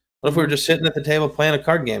cards. What if we were just sitting at the table playing a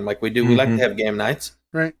card game like we do? We like to have game nights,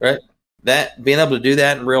 right? That being able to do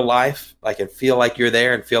that in real life, like and feel like you're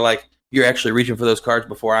there and feel like you're actually reaching for those cards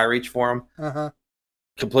before I reach for them.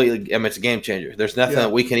 Completely, it's a game changer. There's nothing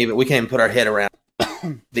that we can't even put our head around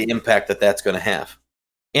the impact that's going to have,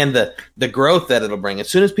 and the growth that it'll bring. As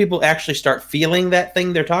soon as people actually start feeling that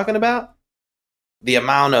thing they're talking about, the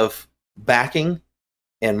amount of backing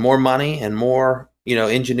and more money and more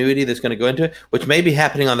ingenuity that's going to go into it, which may be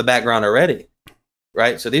happening on the background already,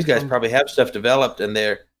 right? So these guys probably have stuff developed, and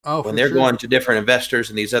they're going to different investors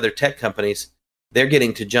and these other tech companies, they're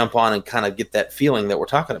getting to jump on and kind of get that feeling that we're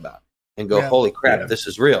talking about. And go, holy crap, this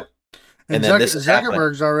is real. And then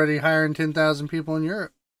Zuckerberg's already hiring 10,000 people in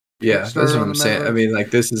Europe. Yeah, that's what I'm saying. I mean,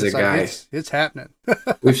 like this is a guy. It's happening.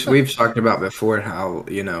 we've talked about before how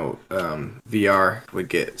VR would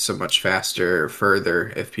get so much faster or further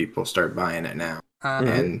if people start buying it now.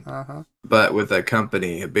 But with a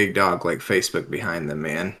company, a big dog like Facebook behind them,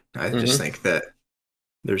 man, I just think that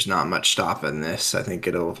there's not much stopping this. I think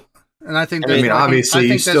it'll. And I think. Obviously,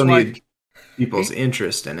 you still need people's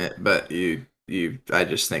interest in it, but I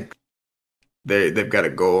just think they've got a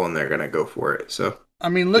goal and they're gonna go for it. So I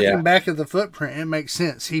mean, looking back at the footprint, it makes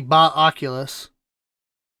sense. He bought Oculus,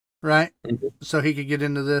 right? So he could get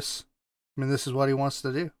into this. I mean, this is what he wants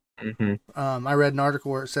to do. I read an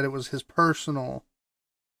article where it said it was his personal,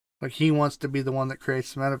 like he wants to be the one that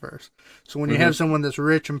creates the metaverse. So when you have someone that's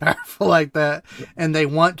rich and powerful like that, and they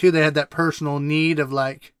have that personal need of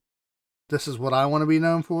like, this is what I want to be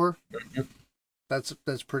known for.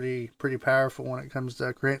 That's pretty powerful when it comes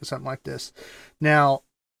to creating something like this. Now,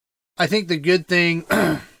 I think the good thing,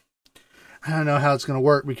 I don't know how it's going to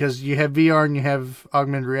work because you have VR and you have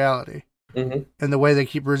augmented reality. And the way they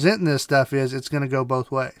keep presenting this stuff is it's going to go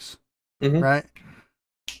both ways, right?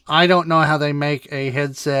 I don't know how they make a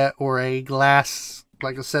headset or a glass,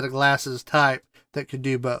 like a set of glasses type that could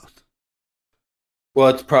do both. Well,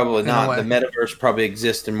 it's probably not. The metaverse probably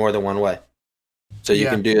exists in more than one way. So you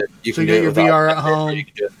can do it. You can get your VR at home,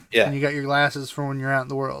 and you got your glasses for when you're out in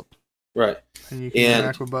the world, right? And you can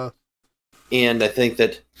interact with both. And I think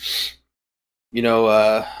that,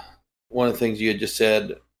 one of the things you had just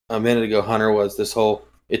said a minute ago, Hunter, was this whole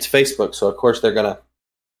it's Facebook. So of course they're gonna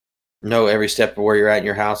know every step of where you're at in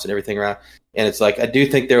your house and everything around. And it's like I do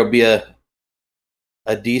think there will be a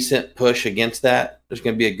decent push against that. There's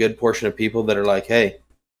going to be a good portion of people that are like, hey,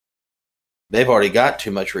 they've already got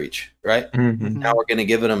too much reach, right? Mm-hmm. Now we're going to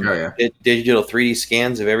give them digital 3D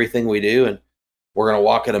scans of everything we do, and we're going to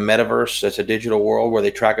walk in a metaverse that's a digital world where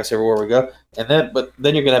they track us everywhere we go. And but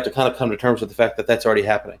then you're going to have to kind of come to terms with the fact that that's already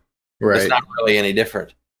happening. Right. It's not really any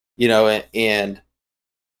different, and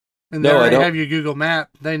they already have your Google map.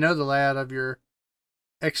 They know the layout of your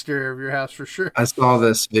exterior of your house for sure. I saw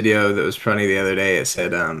this video that was funny the other day. It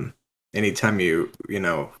said, anytime you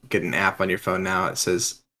get an app on your phone now, it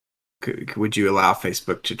says, would you allow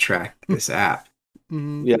Facebook to track this app?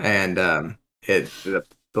 Mm-hmm. Yeah. And the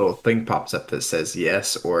little thing pops up that says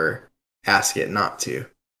yes or ask it not to.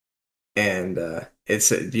 And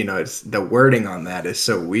it's it's the wording on that is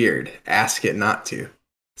so weird. Ask it not to.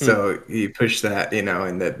 So you push that,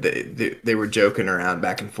 and that they were joking around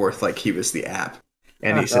back and forth like he was the app.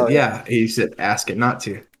 And he said, yeah. He said, ask it not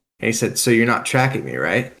to. And he said, so you're not tracking me,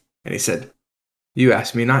 right? And he said, you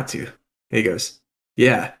asked me not to. And he goes,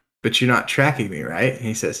 yeah, but you're not tracking me, right? And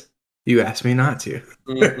he says, you asked me not to.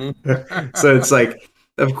 Mm-hmm. So it's like,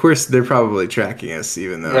 of course, they're probably tracking us,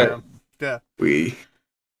 even though we,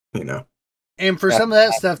 And for some of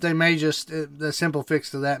that stuff, they may just, the simple fix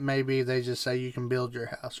to that may be they just say you can build your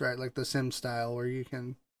house, right? Like the Sim style, where you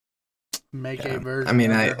can make a version. I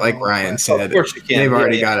mean, like Ryan said, they've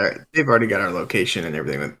already got our location and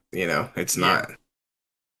everything. It's not.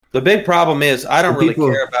 The big problem is I don't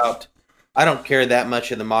care that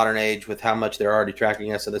much in the modern age with how much they're already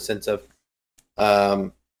tracking us in the sense of,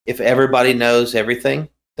 if everybody knows everything,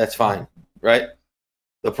 that's fine, right?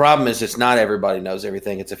 The problem is it's not everybody knows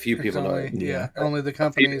everything. It's a few people know it. Yeah, only the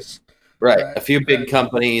companies. Right. A few big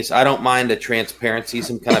companies. I don't mind a transparency,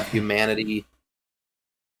 some kind of humanity,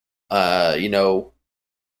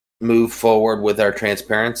 move forward with our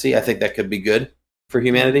transparency. I think that could be good for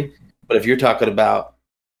humanity. But if you're talking about,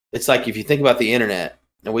 it's like if you think about the internet,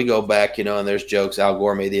 and we go back, and there's jokes, Al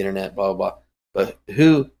Gore made the internet, blah, blah, blah. But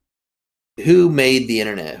who made the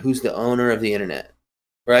internet? Who's the owner of the internet?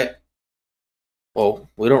 Right? Well,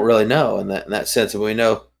 we don't really know in that sense. And we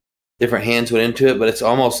know different hands went into it, but it's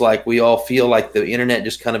almost like we all feel like the internet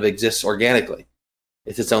just kind of exists organically.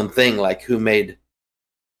 It's its own thing. Like who made,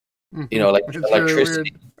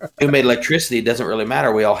 electricity? Really who made electricity doesn't really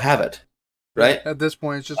matter. We all have it, right? At this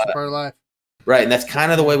point, it's just a part of life. Right, and that's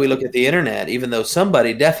kind of the way we look at the internet, even though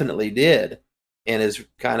somebody definitely did and is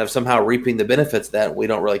kind of somehow reaping the benefits of that. We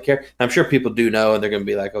don't really care. I'm sure people do know, and they're going to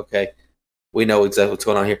be like, okay, we know exactly what's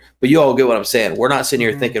going on here. But you all get what I'm saying. We're not sitting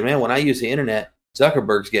here thinking, man, when I use the internet,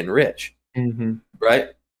 Zuckerberg's getting rich, right?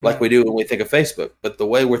 Like we do when we think of Facebook. But the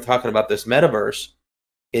way we're talking about this metaverse,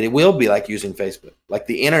 it will be like using Facebook. Like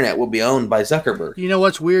the internet will be owned by Zuckerberg. You know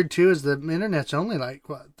what's weird too is the internet's only like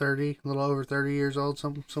 30, a little over 30 years old,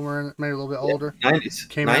 somewhere in it, maybe a little bit older. 90s.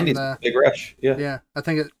 Came 90s, out big rush. Yeah. Yeah. I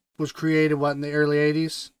think it was created in the early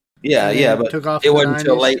 80s. Yeah, but took off it wasn't 90s,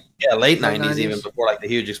 until late 90s even before like the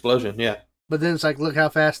huge explosion. Yeah. But then it's like, look how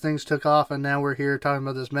fast things took off, and now we're here talking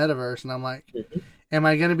about this metaverse, and I'm like, am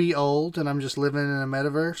I going to be old and I'm just living in a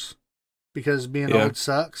metaverse because being old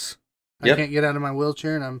sucks? I can't get out of my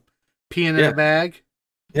wheelchair and I'm peeing in a bag.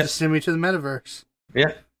 Just send me to the metaverse.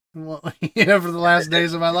 Yeah. Well, for the last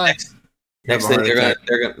days of my life. Next thing they're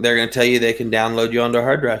gonna tell you they can download you onto a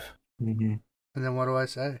hard drive. Mm-hmm. And then what do I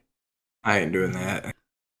say? I ain't doing that.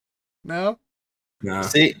 No.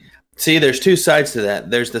 See, there's two sides to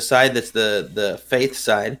that. There's the side that's the faith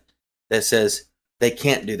side that says they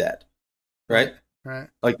can't do that, right? Right.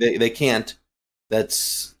 Like they can't.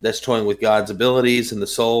 That's toying with God's abilities and the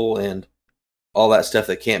soul and all that stuff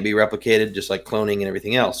that can't be replicated, just like cloning and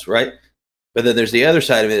everything else, right? But then there's the other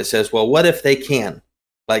side of it that says, well, what if they can?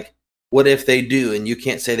 Like, what if they do and you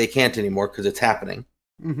can't say they can't anymore because it's happening?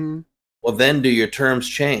 Mm-hmm. Well, then do your terms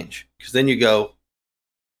change? Because then you go,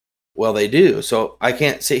 well, they do. So I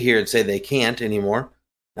can't sit here and say they can't anymore.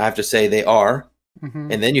 I have to say they are.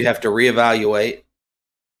 Mm-hmm. And then you have to reevaluate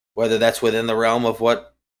whether that's within the realm of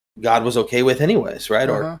what God was okay with anyways, right?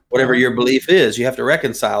 Or whatever your belief is. You have to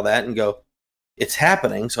reconcile that and go, it's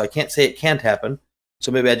happening, so I can't say it can't happen.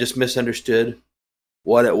 So maybe I just misunderstood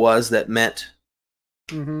what it was that meant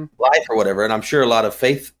life or whatever. And I'm sure a lot of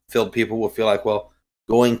faith-filled people will feel like, well,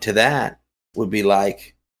 going to that would be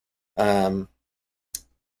like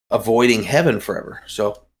avoiding heaven forever.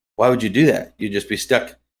 So why would you do that? You'd just be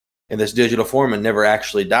stuck in this digital form and never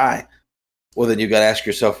actually die. Well, then you've got to ask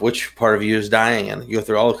yourself which part of you is dying, and you go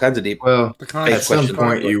through all kinds of deep. Well, at some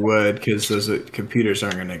point you would, because those computers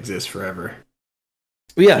aren't going to exist forever.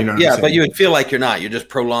 Yeah, You know what I'm yeah, saying? but you would feel like you're not. You're just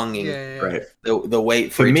prolonging Right. the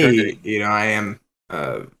wait for To eternity. me, I am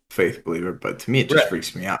a faith believer, but to me, it just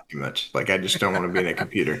freaks me out too much. Like, I just don't want to be in a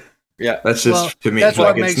computer. Yeah, that's just to me. That's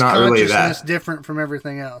like, what it's makes not really consciousness that. different from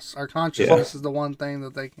everything else. Our consciousness is the one thing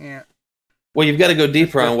that they can't. Well, you've got to go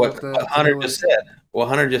deeper on what difficult to Hunter deal with. just said. What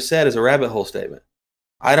Hunter just said is a rabbit hole statement.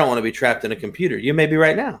 I don't want to be trapped in a computer. You may be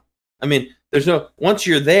right now. I mean, there's no once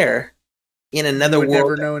you're there in another would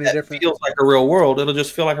world never know any that different. feels like a real world. It'll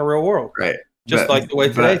just feel like a real world, Right. Just like the way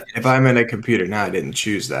today. But if I'm in a computer now, I didn't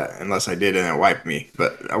choose that unless I did and it wiped me.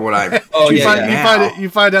 But what I you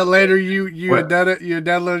find out later you had done it. You had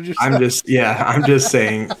downloaded yourself. I'm just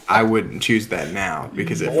saying I wouldn't choose that now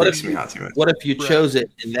because it freaks me out too much. What if you chose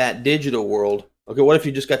it in that digital world? Okay, what if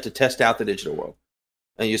you just got to test out the digital world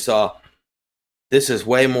and you saw this is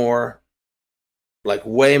way more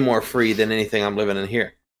free than anything I'm living in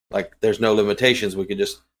here. Like there's no limitations. We could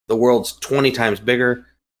just the world's 20 times bigger.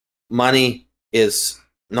 Money is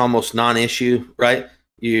almost non-issue, right?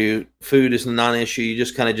 Food is a non-issue. You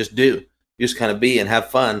just kind of do. You just kind of be and have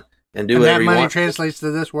fun and do whatever that you money want. translates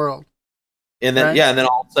to this world. And then right? and then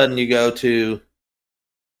all of a sudden you go to,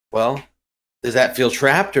 well, does that feel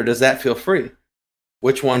trapped or does that feel free?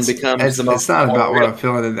 Which one becomes the most? It's not about what I'm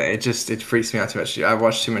feeling today. It freaks me out too much. I've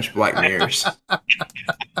watched too much Black Mirrors.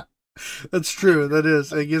 That's true. That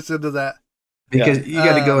is. It gets into that because you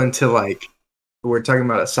got to go into like we're talking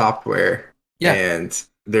about a software, and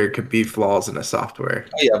there could be flaws in a software.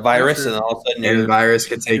 Oh, yeah, virus, and all of a sudden, virus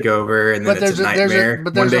could take over, and then it's a nightmare.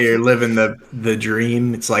 One day you're living the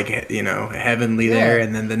dream. It's like heavenly there,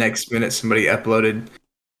 and then the next minute somebody uploaded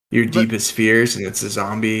your deepest fears, and it's a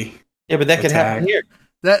zombie. Yeah, but that could happen here.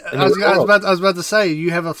 I was about to say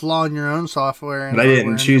you have a flaw in your own software, and but I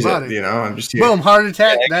didn't choose it. I'm just here. Boom, heart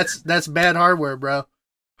attack. That's bad hardware, bro.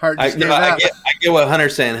 I get what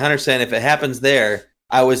Hunter's saying. Hunter's saying if it happens there,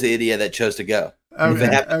 I was the idiot that chose to go. Okay, if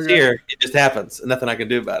it happens here, it just happens. Nothing I can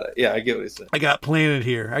do about it. Yeah, I get what he's saying. I got planted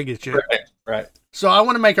here. I get you. Right. So I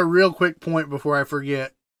want to make a real quick point before I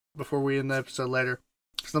forget, before we end the episode later,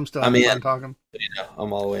 because I'm still having fun talking.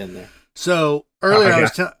 I'm all the way in there. So earlier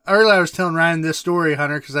I was telling Ryan this story,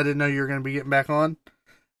 Hunter, because I didn't know you were going to be getting back on.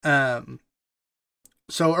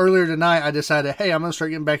 So earlier tonight I decided, hey, I'm going to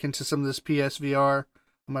start getting back into some of this PSVR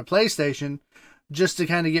on my PlayStation, just to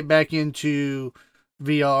kind of get back into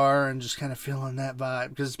VR and just kind of feeling that vibe,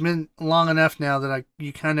 because it's been long enough now that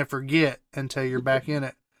you kind of forget until you're back in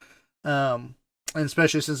it. And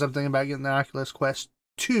especially since I'm thinking about getting the Oculus Quest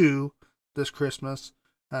 2 this Christmas.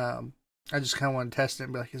 I just kind of want to test it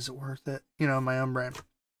and be like, is it worth it? In my own brain.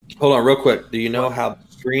 Hold on real quick. Do you know how the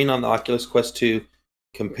screen on the Oculus Quest 2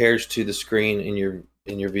 compares to the screen in your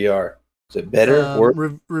VR? Is it better?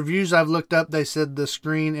 Reviews I've looked up, they said the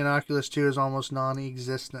screen in Oculus 2 is almost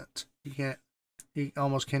non-existent. You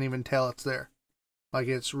almost can't even tell it's there. Like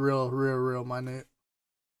it's real minute.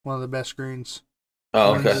 One of the best screens.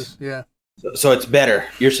 Oh, okay. Yeah. So it's better.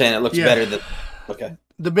 You're saying it looks better than. Okay.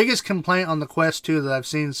 The biggest complaint on the Quest 2 that I've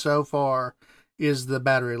seen so far is the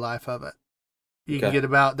battery life of it. You can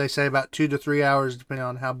get they say about 2 to 3 hours, depending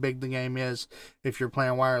on how big the game is, if you're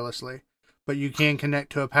playing wirelessly. But you can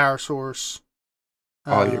connect to a power source.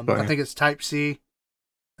 I think it's Type C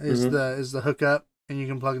is the hookup, and you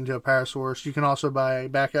can plug into a power source. You can also buy a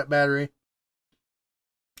backup battery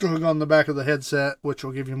to hook on the back of the headset, which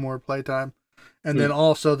will give you more playtime. And then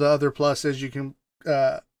also the other plus is you can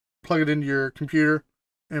plug it into your computer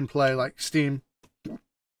and play like Steam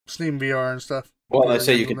VR and stuff. Well, they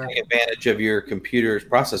say you can take advantage of your computer's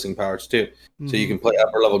processing powers too, so you can play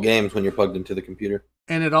upper level games when you're plugged into the computer.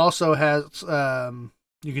 And it also has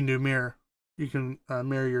you can do mirror. You can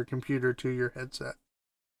mirror your computer to your headset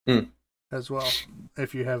as well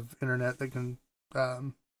if you have internet that can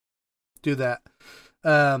do that.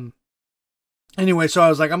 Anyway, so I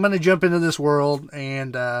was like, I'm going to jump into this world,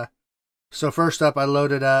 and so first up, I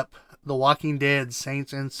loaded up The Walking Dead: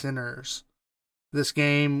 Saints and Sinners. This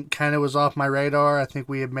game kind of was off my radar. I think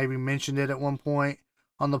we had maybe mentioned it at one point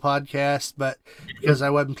on the podcast, but because I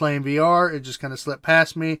wasn't playing VR, it just kind of slipped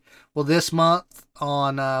past me. Well, this month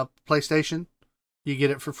on PlayStation, you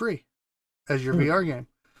get it for free as your VR game.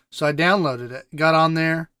 So I downloaded it, got on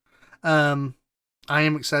there. I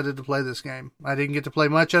am excited to play this game. I didn't get to play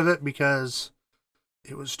much of it because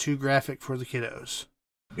it was too graphic for the kiddos.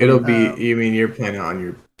 It'll be, you mean you're playing it on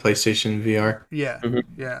your PlayStation VR? Yeah,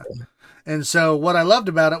 yeah. And so what I loved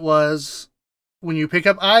about it was when you pick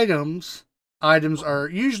up items are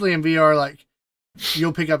usually in VR, like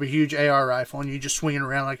you'll pick up a huge AR rifle and you just swing it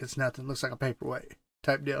around like it's nothing. It looks like a paperweight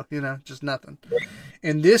type deal, just nothing.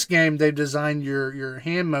 In this game, they've designed your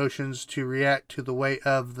hand motions to react to the weight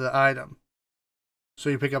of the item. So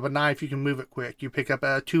you pick up a knife, you can move it quick. You pick up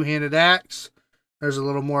a two-handed axe, there's a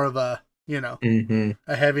little more of a,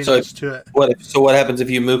 a heaviness to it. What happens if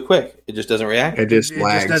you move quick? It just doesn't react? It just It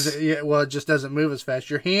lags. it just doesn't move as fast.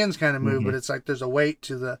 Your hands kind of move, but it's like there's a weight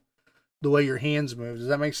to the way your hands move. Does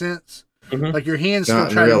that make sense? Like your hands still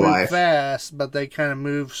try to move fast, but they kind of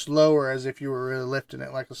move slower as if you were really lifting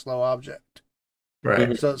it like a slow object.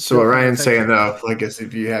 Right. So what Ryan's saying though, like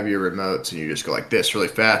if you have your remotes and you just go like this really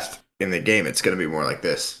fast in the game, it's going to be more like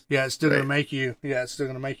this. Yeah, it's still going to make you. Yeah, it's still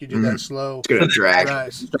going to make you do that slow. It's going to drag.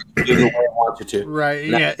 Right. Right.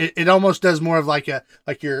 Yeah. It almost does more of like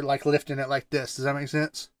you're like lifting it like this. Does that make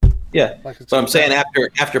sense? Yeah. So I'm saying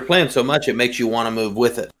after playing so much, it makes you want to move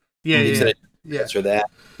with it. Yeah. This or that.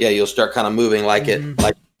 Yeah, you'll start kind of moving like it,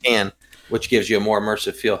 like you can, which gives you a more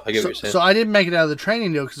immersive feel. I get what you're saying. So I didn't make it out of the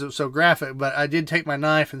training deal because it was so graphic, but I did take my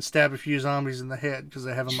knife and stab a few zombies in the head because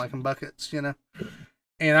they have them like in buckets,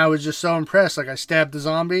 And I was just so impressed. Like I stabbed the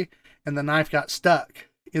zombie and the knife got stuck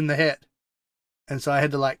in the head. And so I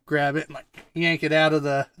had to like grab it and like yank it out of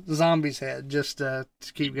the zombie's head just to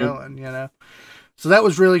keep going, So that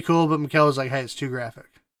was really cool. But Mikkel was like, hey, it's too graphic.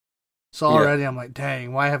 So already I'm like,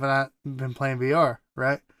 dang, why haven't I been playing VR?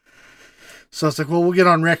 Right. So it's like, well, we'll get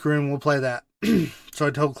on Rec Room. We'll play that. So I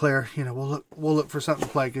told Claire, we'll look for something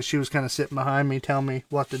to play because she was kind of sitting behind me, telling me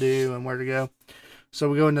what to do and where to go. So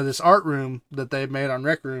we go into this art room that they made on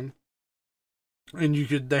Rec Room, and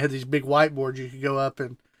they had these big whiteboards. You could go up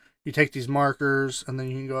and you take these markers, and then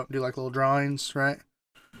you can go up and do like little drawings, right?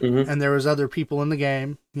 And there was other people in the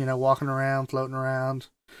game, walking around, floating around,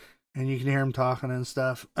 and you can hear them talking and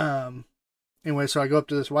stuff. Anyway, so I go up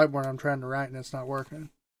to this whiteboard, and I'm trying to write, and it's not working.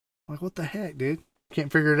 I'm like, what the heck, dude?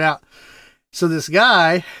 Can't figure it out. So this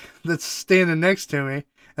guy that's standing next to me,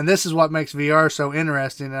 and this is what makes VR so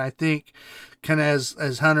interesting, and I think kind of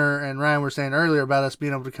as Hunter and Ryan were saying earlier about us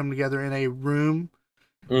being able to come together in a room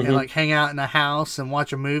and like hang out in a house and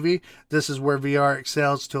watch a movie, this is where VR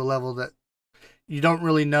excels to a level that you don't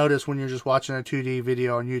really notice when you're just watching a 2D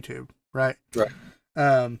video on YouTube, right?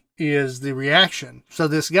 Right. Is the reaction. So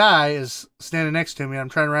this guy is standing next to me. I'm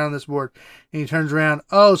trying to round this board, and he turns around.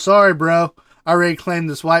 Oh, sorry, bro. I already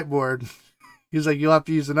claimed this whiteboard. He's like, you'll have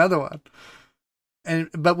to use another one.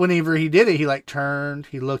 But whenever he did it, he like turned,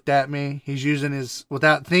 he looked at me. He's using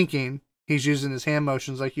without thinking, he's using his hand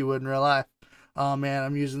motions like you would in real life. Oh man,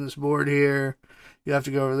 I'm using this board here. You have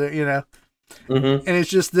to go over there, And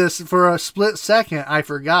it's just this, for a split second, I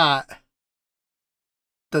forgot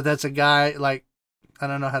that's a guy, like, I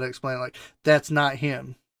don't know how to explain it. Like, that's not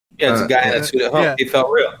him. Yeah, it's a guy that's good at home. He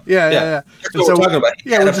felt real. Yeah. That's what we're talking about.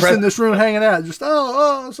 We're just in this room hanging out. Just,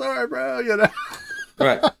 sorry, bro.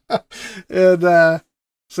 Right. And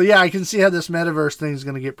so yeah, I can see how this metaverse thing is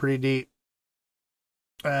going to get pretty deep.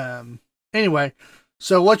 Anyway,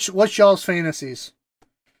 so what's y'all's fantasies?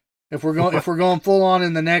 If we're going full on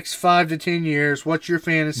in the next 5 to 10 years, what's your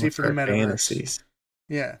fantasy for the metaverse? Fantasies.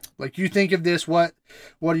 Yeah, like you think of this, what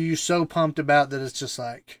are you so pumped about that it's just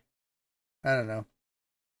like, I don't know,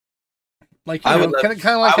 like kind of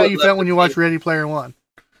like how you felt when you watched Ready Player One.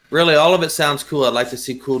 Really, all of it sounds cool. I'd like to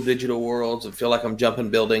see cool digital worlds and feel like I'm jumping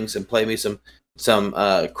buildings and play me some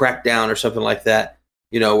Crackdown or something like that.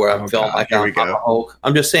 Where I'm feeling like I'm a Hulk.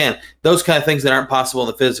 I'm just saying those kind of things that aren't possible in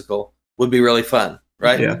the physical would be really fun,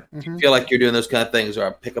 right? Yeah. If you feel like you're doing those kind of things, or I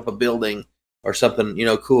pick up a building or something,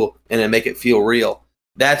 cool, and then make it feel real.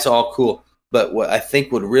 That's all cool. But what I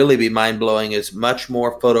think would really be mind blowing is much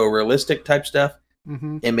more photorealistic type stuff,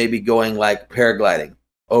 and maybe going like paragliding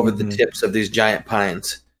over the tips of these giant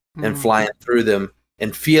pines. And flying through them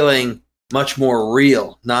and feeling much more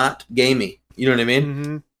real, not gamey. You know what I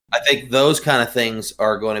mean? I think those kind of things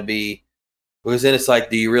are going to be, because then it's like,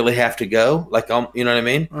 do you really have to go? Like, you know what I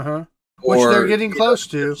mean? Which they're getting close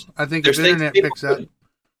to. I think if the internet picks up.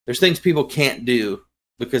 There's things people can't do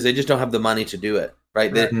because they just don't have the money to do it,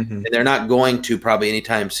 right? And they're not going to probably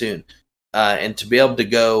anytime soon. And to be able to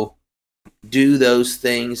go do those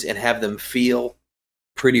things and have them feel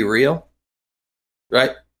pretty real,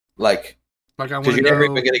 right? Like because you're never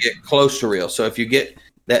even going to get close to real. So if you get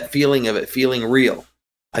that feeling of it feeling real,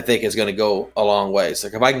 I think it's going to go a long ways.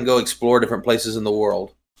 Like if I can go explore different places in the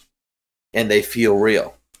world and they feel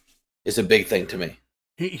real, it's a big thing to me.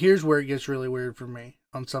 Here's where it gets really weird for me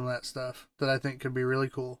on some of that stuff that I think could be really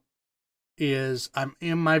cool. Is I'm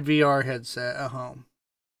in my VR headset at home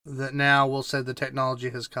that now we'll say the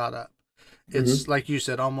technology has caught up. It's like you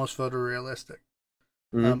said, almost photorealistic.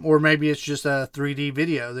 Or maybe it's just a 3D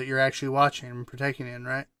video that you're actually watching and partaking in,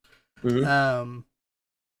 right?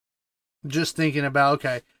 Just thinking about,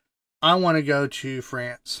 okay, I want to go to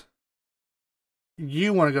France.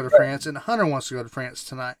 You want to go to France, and Hunter wants to go to France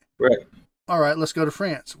tonight. Right. all right, let's go to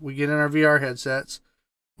France. We get in our VR headsets.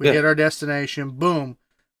 We Yeah. get our destination. Boom.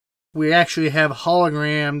 We actually have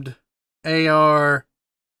hologrammed AR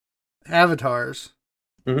avatars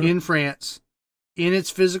in France, in its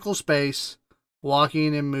physical space,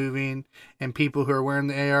 walking and moving, and people who are wearing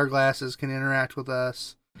the AR glasses can interact with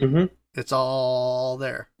us. Mm-hmm. It's all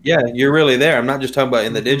there. Yeah, you're really there. I'm not just talking about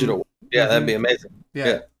in the digital world. Yeah, that'd be amazing.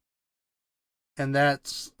 Yeah. And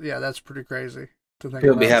that's pretty crazy to think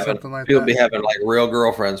People about be having something like people that. be having like real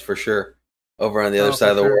girlfriends for sure over on the other Oh,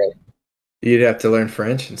 side of the for sure. world. You'd have to learn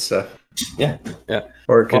French and stuff. Yeah.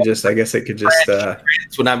 Or it could I guess it could just.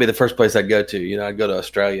 France would not be the first place I'd go to. You know, I'd go to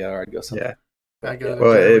Australia or I'd go somewhere. Yeah. I go to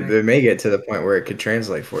Well, Germany. it may get to the point where it could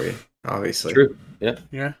translate for you. Obviously. True. Yeah.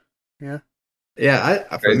 Yeah.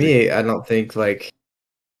 For Crazy. me, I don't think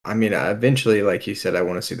eventually, like you said, I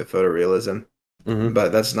want to see the photorealism,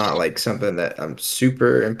 but that's not like something that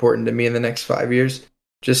super important to me in the next 5 years.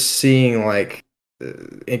 Just seeing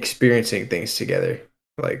experiencing things together,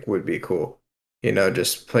 would be cool.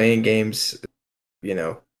 Just playing games,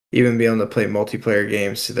 even being able to play multiplayer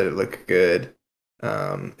games so that it look good,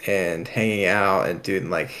 and hanging out and doing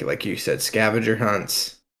like you said, scavenger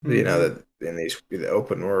hunts, that in the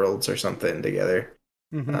open worlds or something together.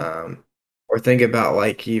 Or think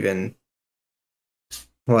about even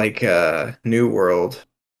New World,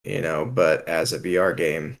 but as a VR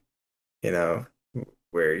game,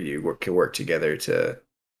 where you can work together to,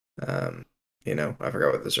 I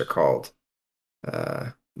forgot what those are called.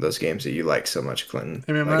 Those games that you like so much, Clinton.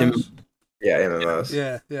 MMOs? Yeah, MMOs.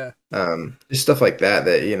 Yeah. Just stuff like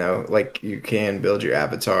that you can build your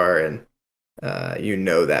avatar and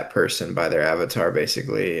that person by their avatar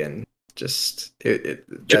basically, and just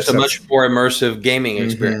Just a much more immersive gaming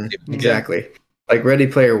experience. Exactly. Like Ready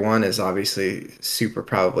Player One is obviously super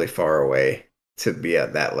probably far away to be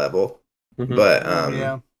at that level, but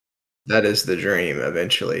that is the dream.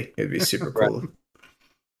 Eventually, it'd be super cool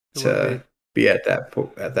to be at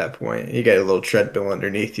that point. You got a little treadmill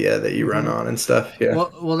underneath you that you run on and stuff. Yeah.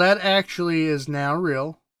 Well, that actually is now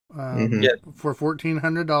real. For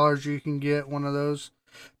 $1,400, you can get one of those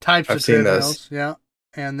types of treadmills. Yeah,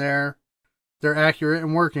 and they're accurate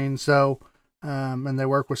and working. So, and they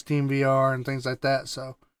work with Steam VR and things like that.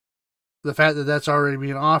 So, the fact that that's already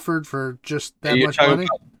being offered for just that much money.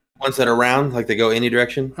 Ones that are round, like they go any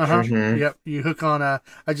direction. Yep. You hook on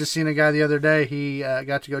I just seen a guy the other day. He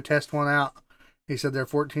got to go test one out. He said they're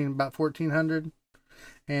about $1,400,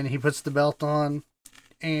 and he puts the belt on,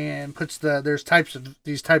 and puts there's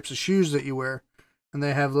these types of shoes that you wear, and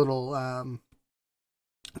they have little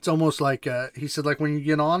it's almost like he said, like when you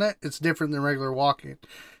get on it, it's different than regular walking.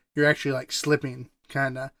 You're actually like slipping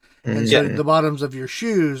kind of, and so the bottoms of your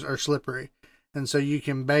shoes are slippery, and so you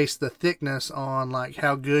can base the thickness on like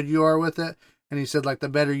how good you are with it. And he said, like, the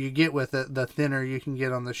better you get with it, the thinner you can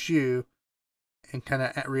get on the shoe and kind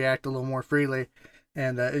of react a little more freely.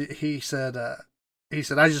 And he said I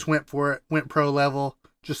just went for it, went pro level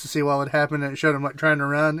just to see what would happen. And it showed him like trying to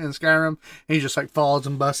run in Skyrim, and he just like falls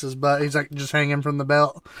and busts his butt. He's like just hanging from the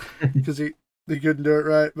belt because he couldn't do it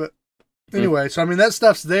right. But anyway, so I mean that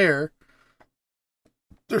stuff's there.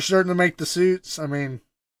 They're starting to make the suits. I mean,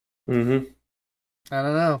 I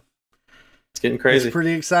don't know. It's getting crazy. It's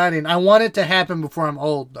pretty exciting. I want it to happen before I'm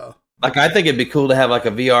old, though. Like, I think it'd be cool to have like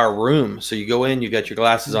a VR room. So you go in, you got your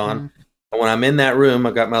glasses on. And when I'm in that room,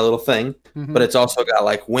 I got my little thing, but it's also got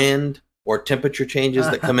like wind or temperature changes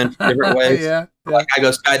that come in from different ways. Like I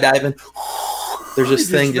go skydiving. There's this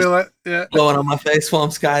thing just blowing on my face while I'm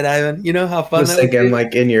skydiving. You know how fun that would be?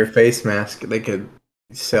 Like in your face mask, they could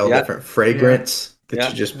sell different fragrance that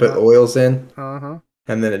you just put oils in.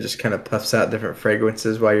 And then it just kind of puffs out different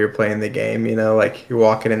fragrances while you're playing the game. Like you're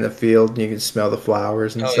walking in the field and you can smell the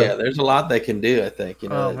flowers and stuff. Yeah, there's a lot they can do, I think.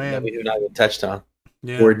 That we have not even touched on.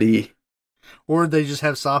 4D. Or they just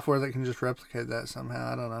have software that can just replicate that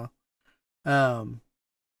somehow. I don't know.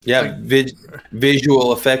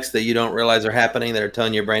 Visual effects that you don't realize are happening that are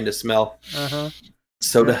telling your brain to smell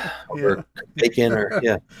soda or bacon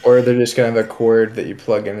or they're just gonna have a cord that you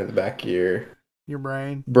plug into the back of your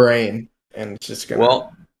brain and it's just gonna.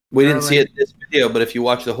 Well, we didn't see it in this video, but if you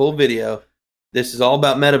watch the whole video, this is all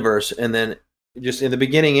about metaverse, and then just in the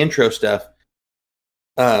beginning intro stuff,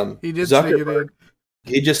 he did Zuckerberg,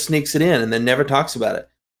 he just sneaks it in and then never talks about it.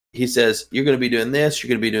 He says, you're going to be doing this, you're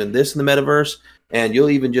going to be doing this in the metaverse, and you'll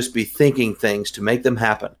even just be thinking things to make them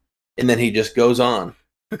happen. And then he just goes on.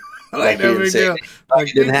 Like he didn't say anything, like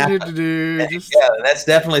it didn't happen. Yeah, that's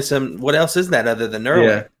definitely some. What else is that other than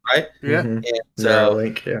Neuralink, right? Yeah. And so,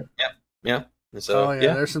 Neuralink, yeah. So,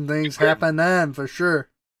 there's some things happening for sure.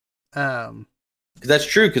 Because that's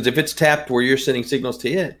true. Because if it's tapped where you're sending signals to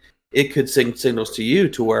it, it could send signals to you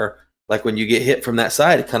to where, like when you get hit from that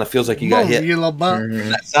side, it kind of feels like you got hit you little bump. from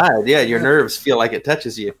that side. Yeah, your nerves feel like it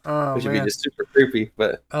touches you, which would be man. just super creepy.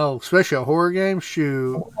 But especially a horror game,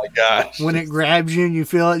 shoot. Oh my gosh. When it grabs you and you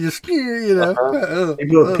feel it just, you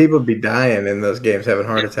know. People be dying in those games, having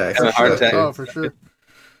heart attacks. Oh, for sure.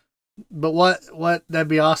 But what that'd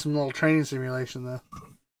be awesome little training simulation though.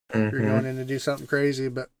 If you're going in to do something crazy,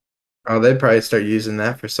 but they'd probably start using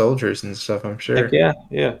that for soldiers and stuff, I'm sure. Heck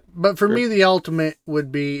yeah. But for me, the ultimate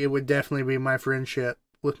would definitely be my friendship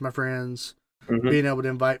with my friends, being able to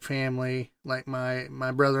invite family, like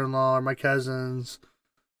my brother-in-law or my cousins,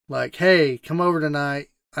 like, hey, come over tonight.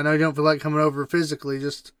 I know you don't feel like coming over physically,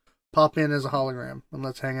 just pop in as a hologram and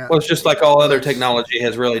let's hang out. Well, it's just like all other technology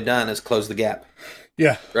has really done is close the gap.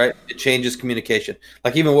 Yeah. Right? It changes communication.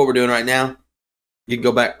 Like even what we're doing right now, you can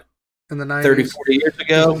go back in the 90s, 30, 40 years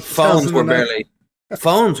ago, phones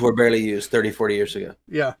were barely used 30, 40 years ago.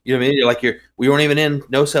 Yeah. You know what I mean? You're like we weren't even in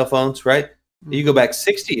no cell phones, right? You go back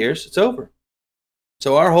 60 years, it's over.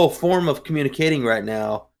 So our whole form of communicating right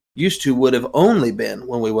now would have only been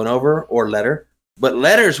when we went over or letter, but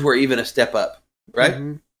letters were even a step up, right?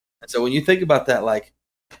 And so when you think about that, like,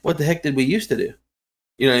 what the heck did we used to do?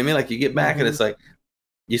 You know what I mean? Like you get back and it's like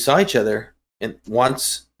you saw each other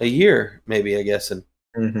once a year, maybe, I guess, and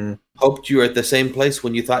hoped you were at the same place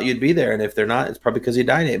when you thought you'd be there. And if they're not, it's probably because he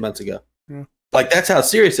died 8 months ago. Yeah. Like that's how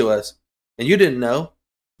serious it was. And you didn't know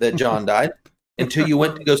that John died until you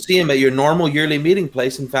went to go see him at your normal yearly meeting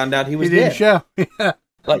place and found out he was dead. Show. Yeah.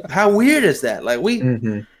 Like how weird is that? Like we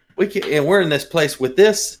can, and we're in this place with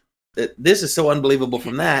this. This is so unbelievable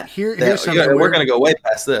from that. Here's something we're weird. going to go way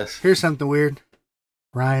past this. Here's something weird.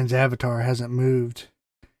 Ryan's avatar hasn't moved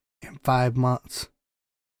in 5 months.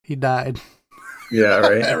 He died. Yeah,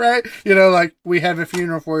 right. Right? You know, like we have a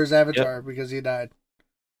funeral for his avatar because he died.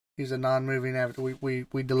 He's a non-moving avatar.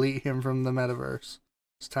 We delete him from the metaverse.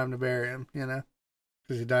 It's time to bury him, you know,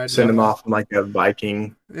 because he died. Send him off like a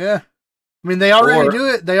Viking. Yeah. I mean, they already do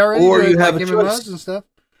it. They already do it. You have like a MMOs choice and stuff.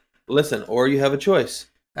 Listen, or you have a choice.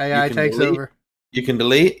 AI takes over. You can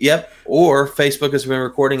delete, or Facebook has been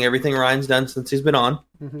recording everything Ryan's done since he's been on,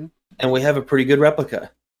 and we have a pretty good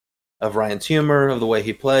replica of Ryan's humor, of the way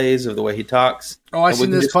he plays, of the way he talks. Oh, I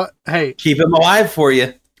seen this. Hey, keep him alive for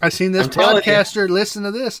you. I seen this podcaster. Listen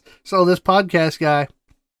to this. So this podcast guy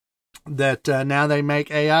that now they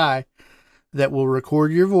make AI that will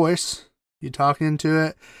record your voice. You talk into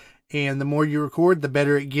it, and the more you record, the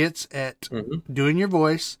better it gets at doing your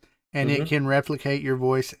voice, and it can replicate your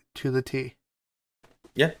voice to the T.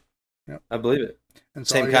 Yeah, I believe it. And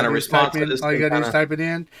so same kind of response. All you got to do is type it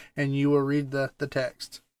in, and you will read the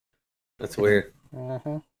text. That's weird.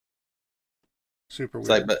 Super weird. It's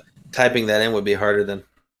like, but typing that in would be harder than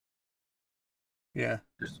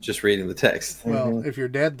just reading the text. Well, if you're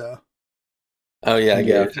dead, though. Oh, yeah, I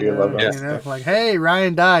get it. You know, like, hey,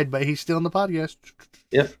 Ryan died, but he's still in the podcast.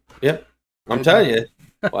 Yep. I'm telling you.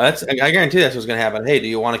 Well, I guarantee that's what's going to happen. Hey, do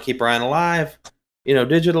you want to keep Ryan alive,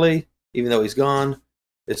 digitally, even though he's gone?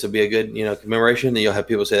 This will be a good, commemoration. Then you'll have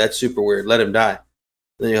people say, that's super weird. Let him die.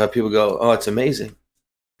 Then you'll have people go, oh, it's amazing.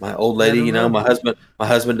 My old lady, my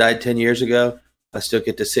husband died 10 years ago. I still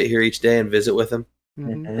get to sit here each day and visit with him.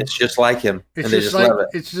 It's just like him. It's and they just love it.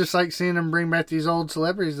 It's just like seeing them bring back these old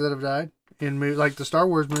celebrities that have died in movies, like the Star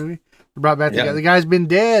Wars movie. They brought back the guy's been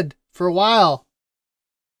dead for a while.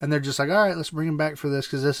 And they're just like, all right, let's bring him back for this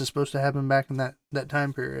because this is supposed to happen back in that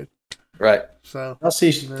time period. Right. So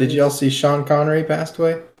did y'all see Sean Connery passed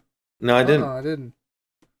away? No, I didn't. Oh, I didn't.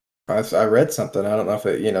 I read something. I don't know if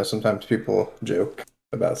it, sometimes people joke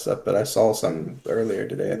about stuff, but I saw something earlier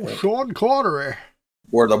today, I think. Sean Connery.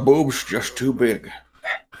 Were the boobs just too big?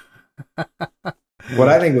 What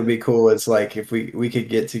I think would be cool is like if we could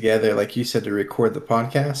get together, like you said, to record the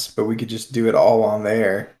podcast, but we could just do it all on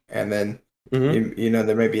there, and then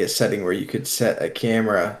there may be a setting where you could set a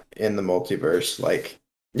camera in the multiverse, like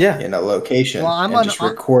in a location, and just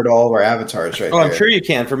record all of our avatars right there. I'm sure you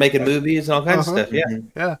can for making movies and all kinds of stuff.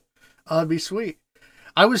 Yeah, that'd be sweet.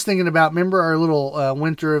 I was thinking about, remember our little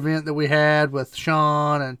winter event that we had with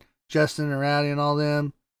Sean and Justin and Rowdy and all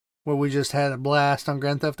them, where we just had a blast on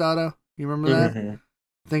Grand Theft Auto? You remember that?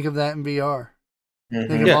 Think of that in VR.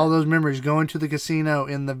 Think of all those memories going to the casino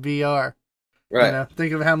in the VR. Right.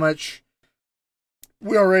 Think of how much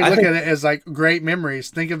we already look at it as like great memories.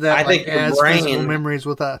 Think of that as physical memories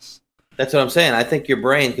with us. That's what I'm saying. I think your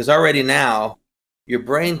brain, because already now, your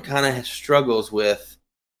brain kind of struggles with,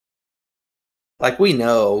 like we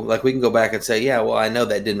know, like we can go back and say, yeah, well, I know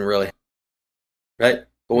that didn't really, right?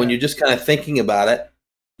 But when you're just kind of thinking about it,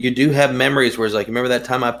 you do have memories where it's like, remember that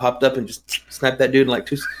time I popped up and just sniped that dude in like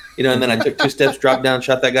 2, and then I took 2 steps, dropped down,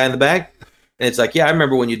 shot that guy in the back. And it's like, yeah, I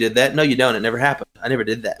remember when you did that. No, you don't. It never happened. I never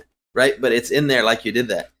did that. Right. But it's in there like you did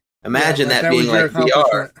that. Imagine that being like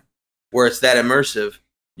VR, where it's that immersive.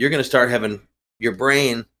 You're going to start having your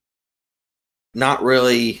brain not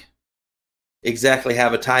really exactly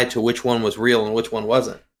have a tie to which one was real and which one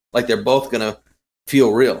wasn't. Like they're both going to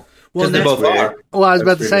feel real. Well, they both are. Well, I was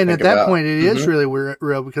about to say, and at that point, it is really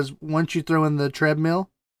real because once you throw in the treadmill,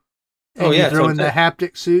 and you throw in the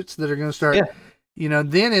haptic suits that are going to start,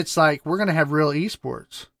 then it's like we're going to have real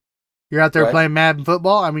esports. You're out there playing Madden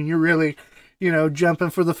football. I mean, you're really, jumping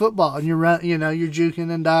for the football, and you're you're juking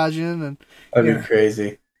and dodging, and that'd be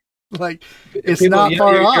crazy. Like it's not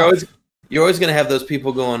far off. You're always going to have those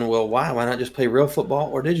people going, well, why not just play real football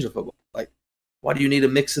or digital football? Like, why do you need a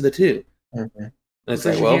mix of the two? Mm-hmm. And it's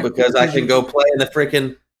like, well, because I can go play in the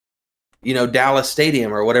freaking, Dallas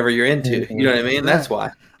Stadium or whatever you're into. Mm-hmm. You know what I mean? Right. That's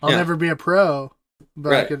why. I'll never be a pro,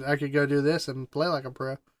 but I could go do this and play like a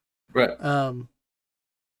pro. Right.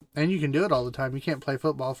 And you can do it all the time. You can't play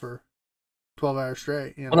football for 12 hours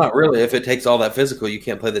straight. Well, not really. If it takes all that physical, you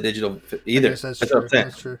can't play the digital either. That's true.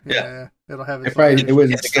 That's true. Yeah. It'll have its it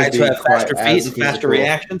wouldn't the guys who have faster feet and faster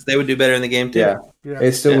reactions, they would do better in the game too. Yeah.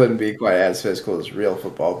 It still wouldn't be quite as physical as real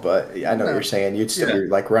football, but I know what you're saying. You'd still be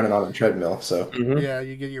like running on a treadmill. So yeah,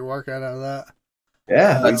 you get your workout out of that.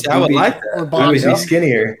 Yeah, I would like that. Or be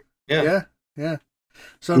skinnier. Yeah.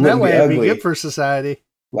 So in that way, it'd be good for society.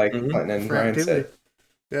 Like Clinton and Brian said.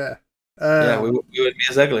 Yeah. We wouldn't be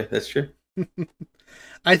as ugly. That's true.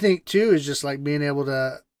 I think too is just like being able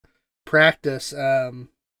to practice.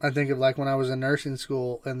 I think of like when I was in nursing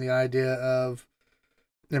school and the idea of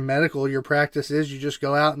in medical, your practice is you just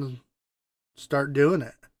go out and start doing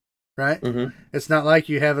it, right? Mm-hmm. It's not like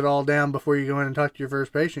you have it all down before you go in and talk to your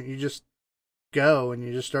first patient. You just go and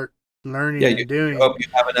you just start learning and doing. Hope you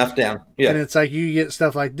have enough down. Yeah, and it's like you get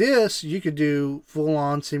stuff like this. You could do full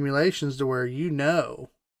on simulations to where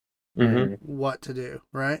what to do,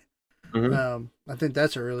 right? Mm-hmm. I think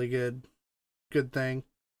that's a really good thing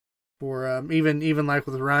for even like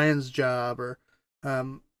with Ryan's job or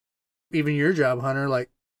even your job, Hunter. Like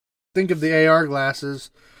think of the AR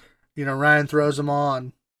glasses. Ryan throws them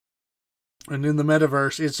on, and in the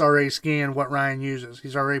metaverse, it's already scanned what Ryan uses.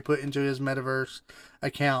 He's already put into his metaverse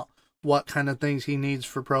account what kind of things he needs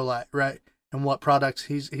for ProLight, right? And what products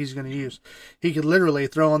he's going to use. He could literally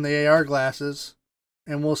throw on the AR glasses,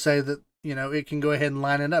 and we'll say that it can go ahead and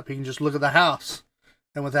line it up. He can just look at the house,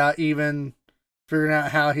 and without even figuring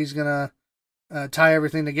out how he's gonna tie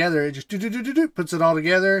everything together, it just puts it all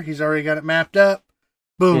together. He's already got it mapped up.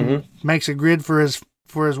 Boom, makes a grid for his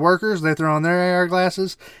workers. They throw on their AR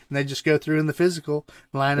glasses, and they just go through in the physical,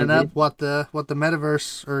 lining up what the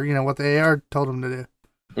metaverse or what the AR told them to do.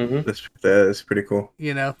 Mm-hmm. That's pretty cool.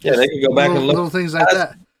 They can go back and look little things like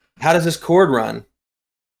that. How does this cord run?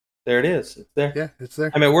 There it is. It's there. Yeah, it's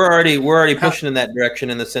there. I mean, we're already pushing in that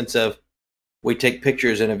direction in the sense of we take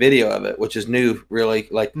pictures and a video of it, which is new, really.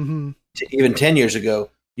 Like even 10 years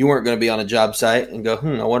ago, you weren't going to be on a job site and go,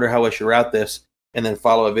 I wonder how I should route this, and then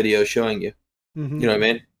follow a video showing you. Mm-hmm. You know what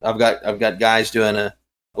I mean? I've got guys doing a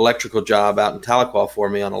electrical job out in Tahlequah for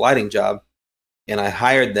me on a lighting job, and I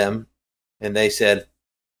hired them, and they said,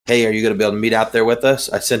 "Hey, are you going to be able to meet out there with us?"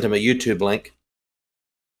 I sent them a YouTube link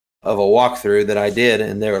of a walkthrough that I did,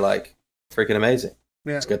 and they were like, freaking amazing.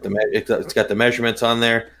 Yeah. It's got the measurements on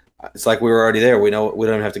there. It's like we were already there. We know we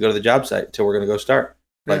don't even have to go to the job site until we're going to go start.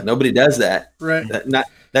 Like nobody does that. Right.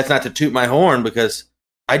 That's not to toot my horn because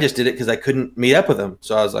I just did it because I couldn't meet up with them.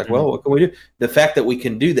 So I was like, well, what can we do? The fact that we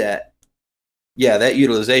can do that, that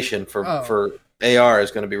utilization for AR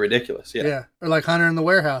is going to be ridiculous. Yeah. Yeah. Or like Hunter in the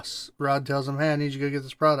warehouse. Rod tells him, "Hey, I need you to go get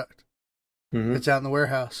this product. Mm-hmm. It's out in the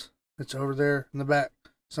warehouse. It's over there in the back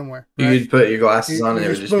somewhere." Right? You'd put your glasses on and it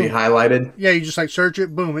would just be highlighted. Yeah, you just like search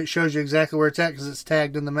it, boom, it shows you exactly where it's at because it's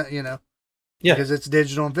tagged in the Yeah. Because it's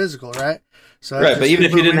digital and physical, right? So right, but even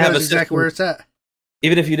if you didn't have a system, exactly where it's at.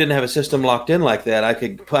 Even if you didn't have a system locked in like that, I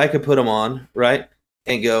could put them on, right,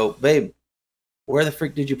 and go, "Babe, where the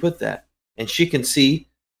freak did you put that?" And she can see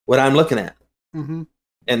what I'm looking at, and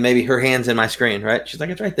maybe her hand's in my screen, right? She's like,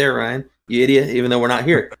 "It's right there, Ryan, you idiot!" Even though we're not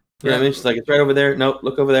here, you know what I mean? She's like, "It's right over there." Nope,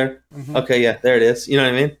 look over there. Okay, yeah, there it is. You know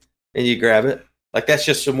what I mean? And you grab it. Like that's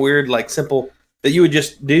just some weird, like simple that you would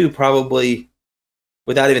just do probably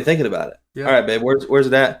without even thinking about it. Yeah. All right, babe, where's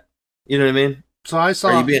it at? You know what I mean? So I saw.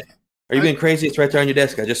 Are you being crazy? It's right there on your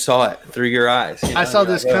desk. I just saw it through your eyes. I saw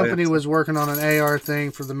this company was working on an AR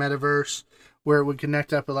thing for the metaverse where it would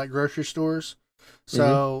connect up with like grocery stores.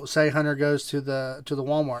 So say Hunter goes to the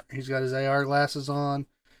Walmart. He's got his AR glasses on.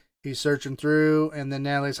 He's searching through, and then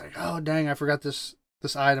Natalie's like, "Oh dang, I forgot this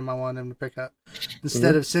item I wanted him to pick up."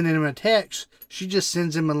 Instead of sending him a text, she just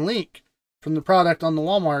sends him a link from the product on the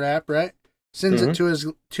Walmart app, right? Sends it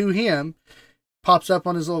to him, pops up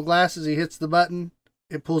on his little glasses. He hits the button,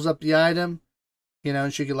 it pulls up the item,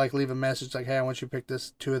 and she could like leave a message like, "Hey, I want you to pick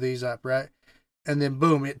two of these up," right? And then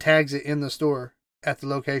boom, it tags it in the store at the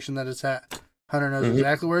location that it's at. Hunter knows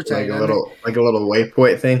exactly where it's like at. a little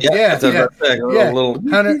waypoint thing. Yeah. Little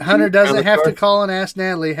Hunter doesn't have to call and ask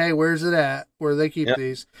Natalie, "Hey, where's it at? Where do they keep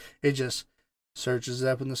these?" It just searches it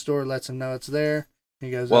up in the store, lets him know it's there.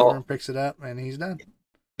 He goes over and picks it up, and he's done.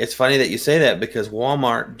 It's funny that you say that because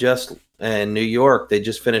Walmart in New York, they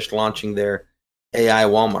just finished launching their AI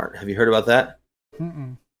Walmart. Have you heard about that?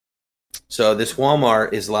 Mm-mm. So this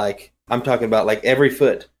Walmart is like, I'm talking about like every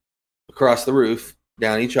foot across the roof,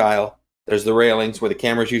 down each aisle. There's the railings where the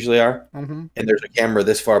cameras usually are, and there's a camera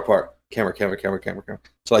this far apart. Camera.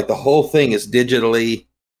 So like the whole thing is digitally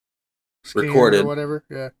recorded or whatever.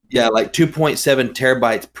 Yeah. Yeah, like 2.7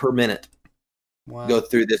 terabytes per minute. Wow. Go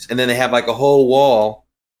through this, and then they have like a whole wall,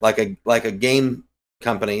 like a game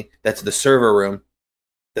company that's the server room,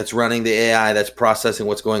 that's running the AI that's processing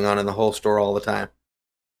what's going on in the whole store all the time.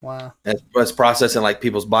 Wow. And it's processing like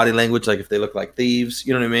people's body language, like if they look like thieves,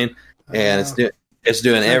 you know what I mean? And it's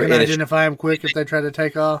doing everything. Identify them quick if they try to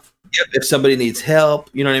take off. If somebody needs help,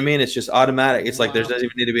 you know what I mean? It's just automatic. It's like there doesn't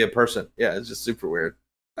even need to be a person. Yeah, it's just super weird.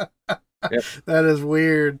 That is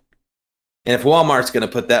weird. And if Walmart's going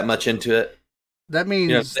to put that much into it, that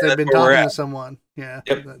means they've been talking to someone. Yeah,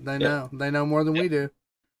 they know. They know more than we do.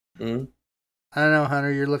 Mm-hmm. I don't know,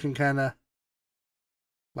 Hunter. You're looking kind of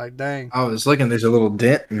like, dang. I was looking. There's a little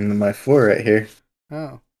dent in my floor right here.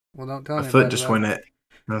 Oh, well, don't tell me. My foot just went in.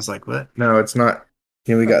 I was like, what? No, it's not.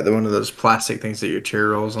 We got one of those plastic things that your chair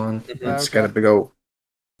rolls on. It's got a big old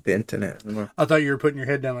dent in it. I thought you were putting your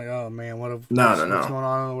head down like, oh man, what's going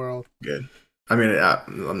on in the world? Good. I mean,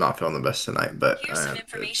 I'm not feeling the best tonight, but here's some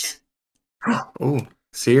information. Oh,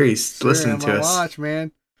 Siri's listening to us. Watch,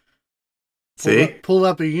 man. Pull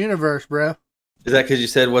up a universe, bro. Is that because you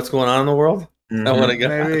said what's going on in the world? Mm-hmm. I want to go.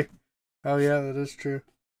 Maybe. Oh yeah, that is true.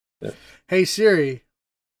 Yeah. Hey Siri,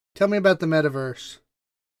 tell me about the metaverse.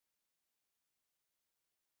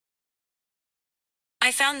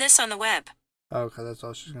 I found this on the web. Oh, okay, that's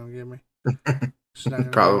all she's gonna give me.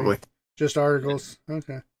 Probably. Just articles.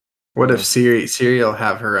 Okay. What if Siri will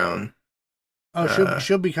have her own? Oh,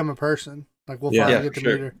 she'll become a person. Like we'll finally get to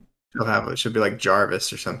meet her. She'll be like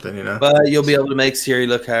Jarvis or something, But you'll be able to make Siri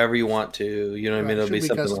look however you want to. You know what I mean? It'll be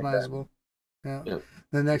something customizable. Like that. Yeah.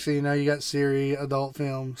 The next thing you know, you got Siri adult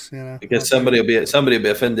films. Because somebody will be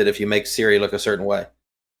offended if you make Siri look a certain way.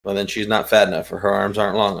 Well, then she's not fat enough, or her arms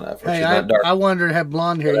aren't long enough, or she's not dark. I wanted her to have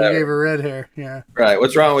blonde hair. Whatever. You gave her red hair. Yeah. Right.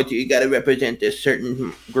 What's wrong with you? You got to represent this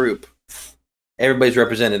certain group. Everybody's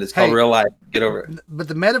represented. It's called real life. Get over it. But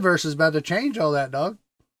the metaverse is about to change all that, dog.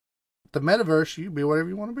 The metaverse, you be whatever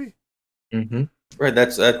you want to be. Mm-hmm. Right.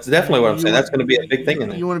 That's definitely what I'm saying. That's going to be a big thing in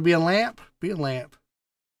there. You want to be a lamp? Be a lamp.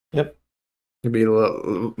 Yep. It'd be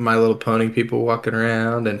My Little Pony people walking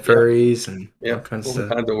around and furries and all kinds of stuff.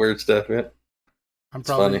 All kinds of weird stuff. Yeah. I'm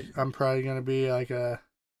probably gonna be like a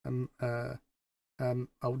dwarf,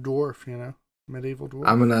 medieval dwarf.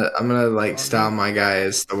 I'm gonna like style my guy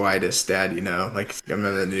as the whitest dad, like I'm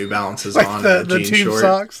gonna the New Balances like on the jean tube short.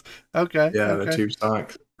 socks. Okay. Yeah, okay. the tube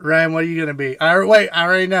socks. Ryan, what are you gonna be? I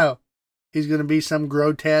already know. He's gonna be some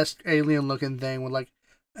grotesque alien looking thing with like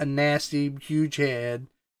a nasty huge head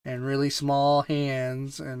and really small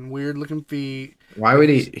hands and weird looking feet. Why would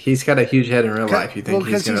he? He's got a huge head in real life. You think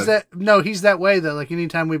he's gonna? He's that way though. Like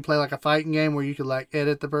anytime we play like a fighting game where you could like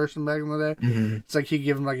edit the person back in the day, it's like he'd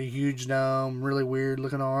give him like a huge dome, really weird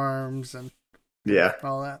looking arms, and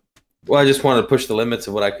all that. Well, I just wanted to push the limits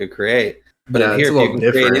of what I could create. But in here, if you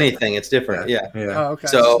can create anything, it's different. Yeah. Oh, okay.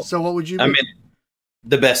 So what would you be? I mean,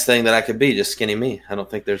 the best thing that I could be, just skinny me. I don't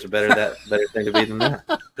think there's a better thing to be than that.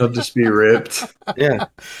 He'll just be ripped. Yeah.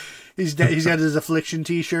 He's got his affliction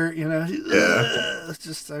T-shirt, Yeah. It's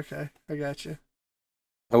just okay. I got you.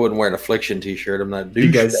 I wouldn't wear an affliction T-shirt. I'm not a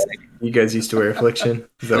douche. You guys used to wear affliction?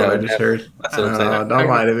 Is that what I just heard? That's what I'm saying. Don't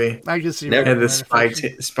lie to me. I can see. Never had the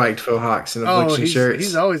spiked faux hawks and affliction shirts.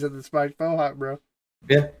 He's always at the spiked faux hawk, bro.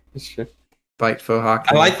 Yeah, that's true. Spiked faux hawk.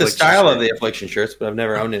 I like the style of the affliction shirts, but I've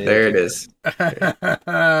never owned any. There it is.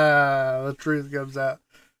 The truth comes out.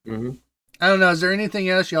 Mm-hmm. I don't know. Is there anything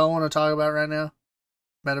else y'all want to talk about right now?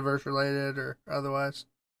 Metaverse related or otherwise?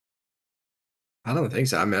 I don't think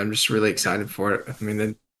so. I mean, I'm just really excited for it. I mean,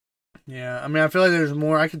 I feel like there's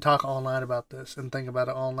more. I could talk all night about this and think about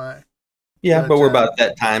it all night. Yeah, but we're about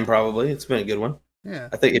that time probably. It's been a good one. Yeah.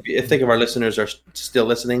 I think if our listeners are still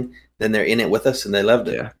listening, then they're in it with us and they loved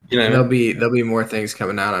it. Yeah. You know, there'll be more things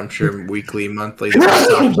coming out, I'm sure, weekly, monthly.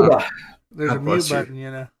 That There's a mute button,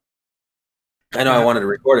 you know. I know I wanted to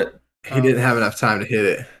record it. He didn't have enough time to hit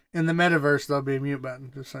it. In the metaverse, there'll be a mute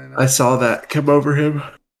button, just so you know. I saw that come over him.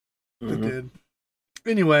 It did.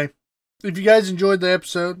 Anyway, if you guys enjoyed the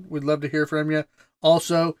episode, we'd love to hear from you.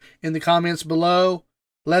 Also, in the comments below,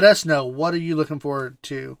 let us know, what are you looking forward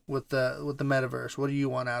to with the metaverse? What do you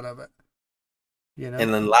want out of it? You know?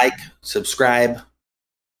 And then like, subscribe,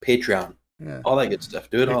 Patreon, all that good stuff.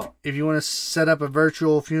 Do it all. If you want to set up a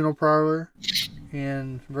virtual funeral parlor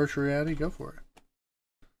in virtual reality, go for it.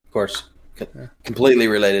 Of course. Completely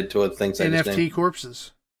related to what things I just named. NFT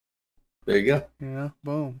corpses. There you go. You know,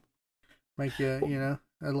 boom. Make you,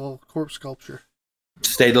 a little corpse sculpture.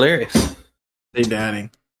 Stay delirious. Stay dadding.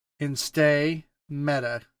 And stay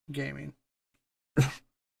meta gaming.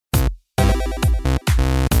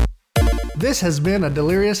 This has been a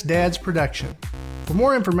Delirious Dads production. For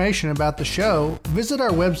more information about the show, visit our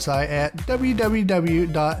website at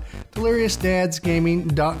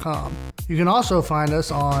www.deliriousdadsgaming.com. You can also find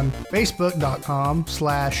us on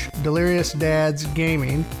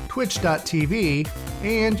facebook.com/deliriousdadsgaming, twitch.tv,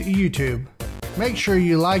 and YouTube. Make sure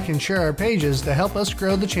you like and share our pages to help us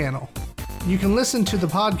grow the channel. You can listen to the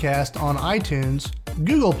podcast on iTunes,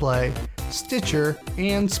 Google Play, Stitcher,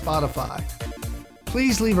 and Spotify.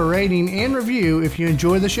 Please leave a rating and review if you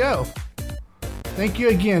enjoy the show. Thank you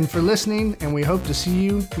again for listening, and we hope to see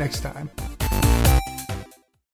you next time.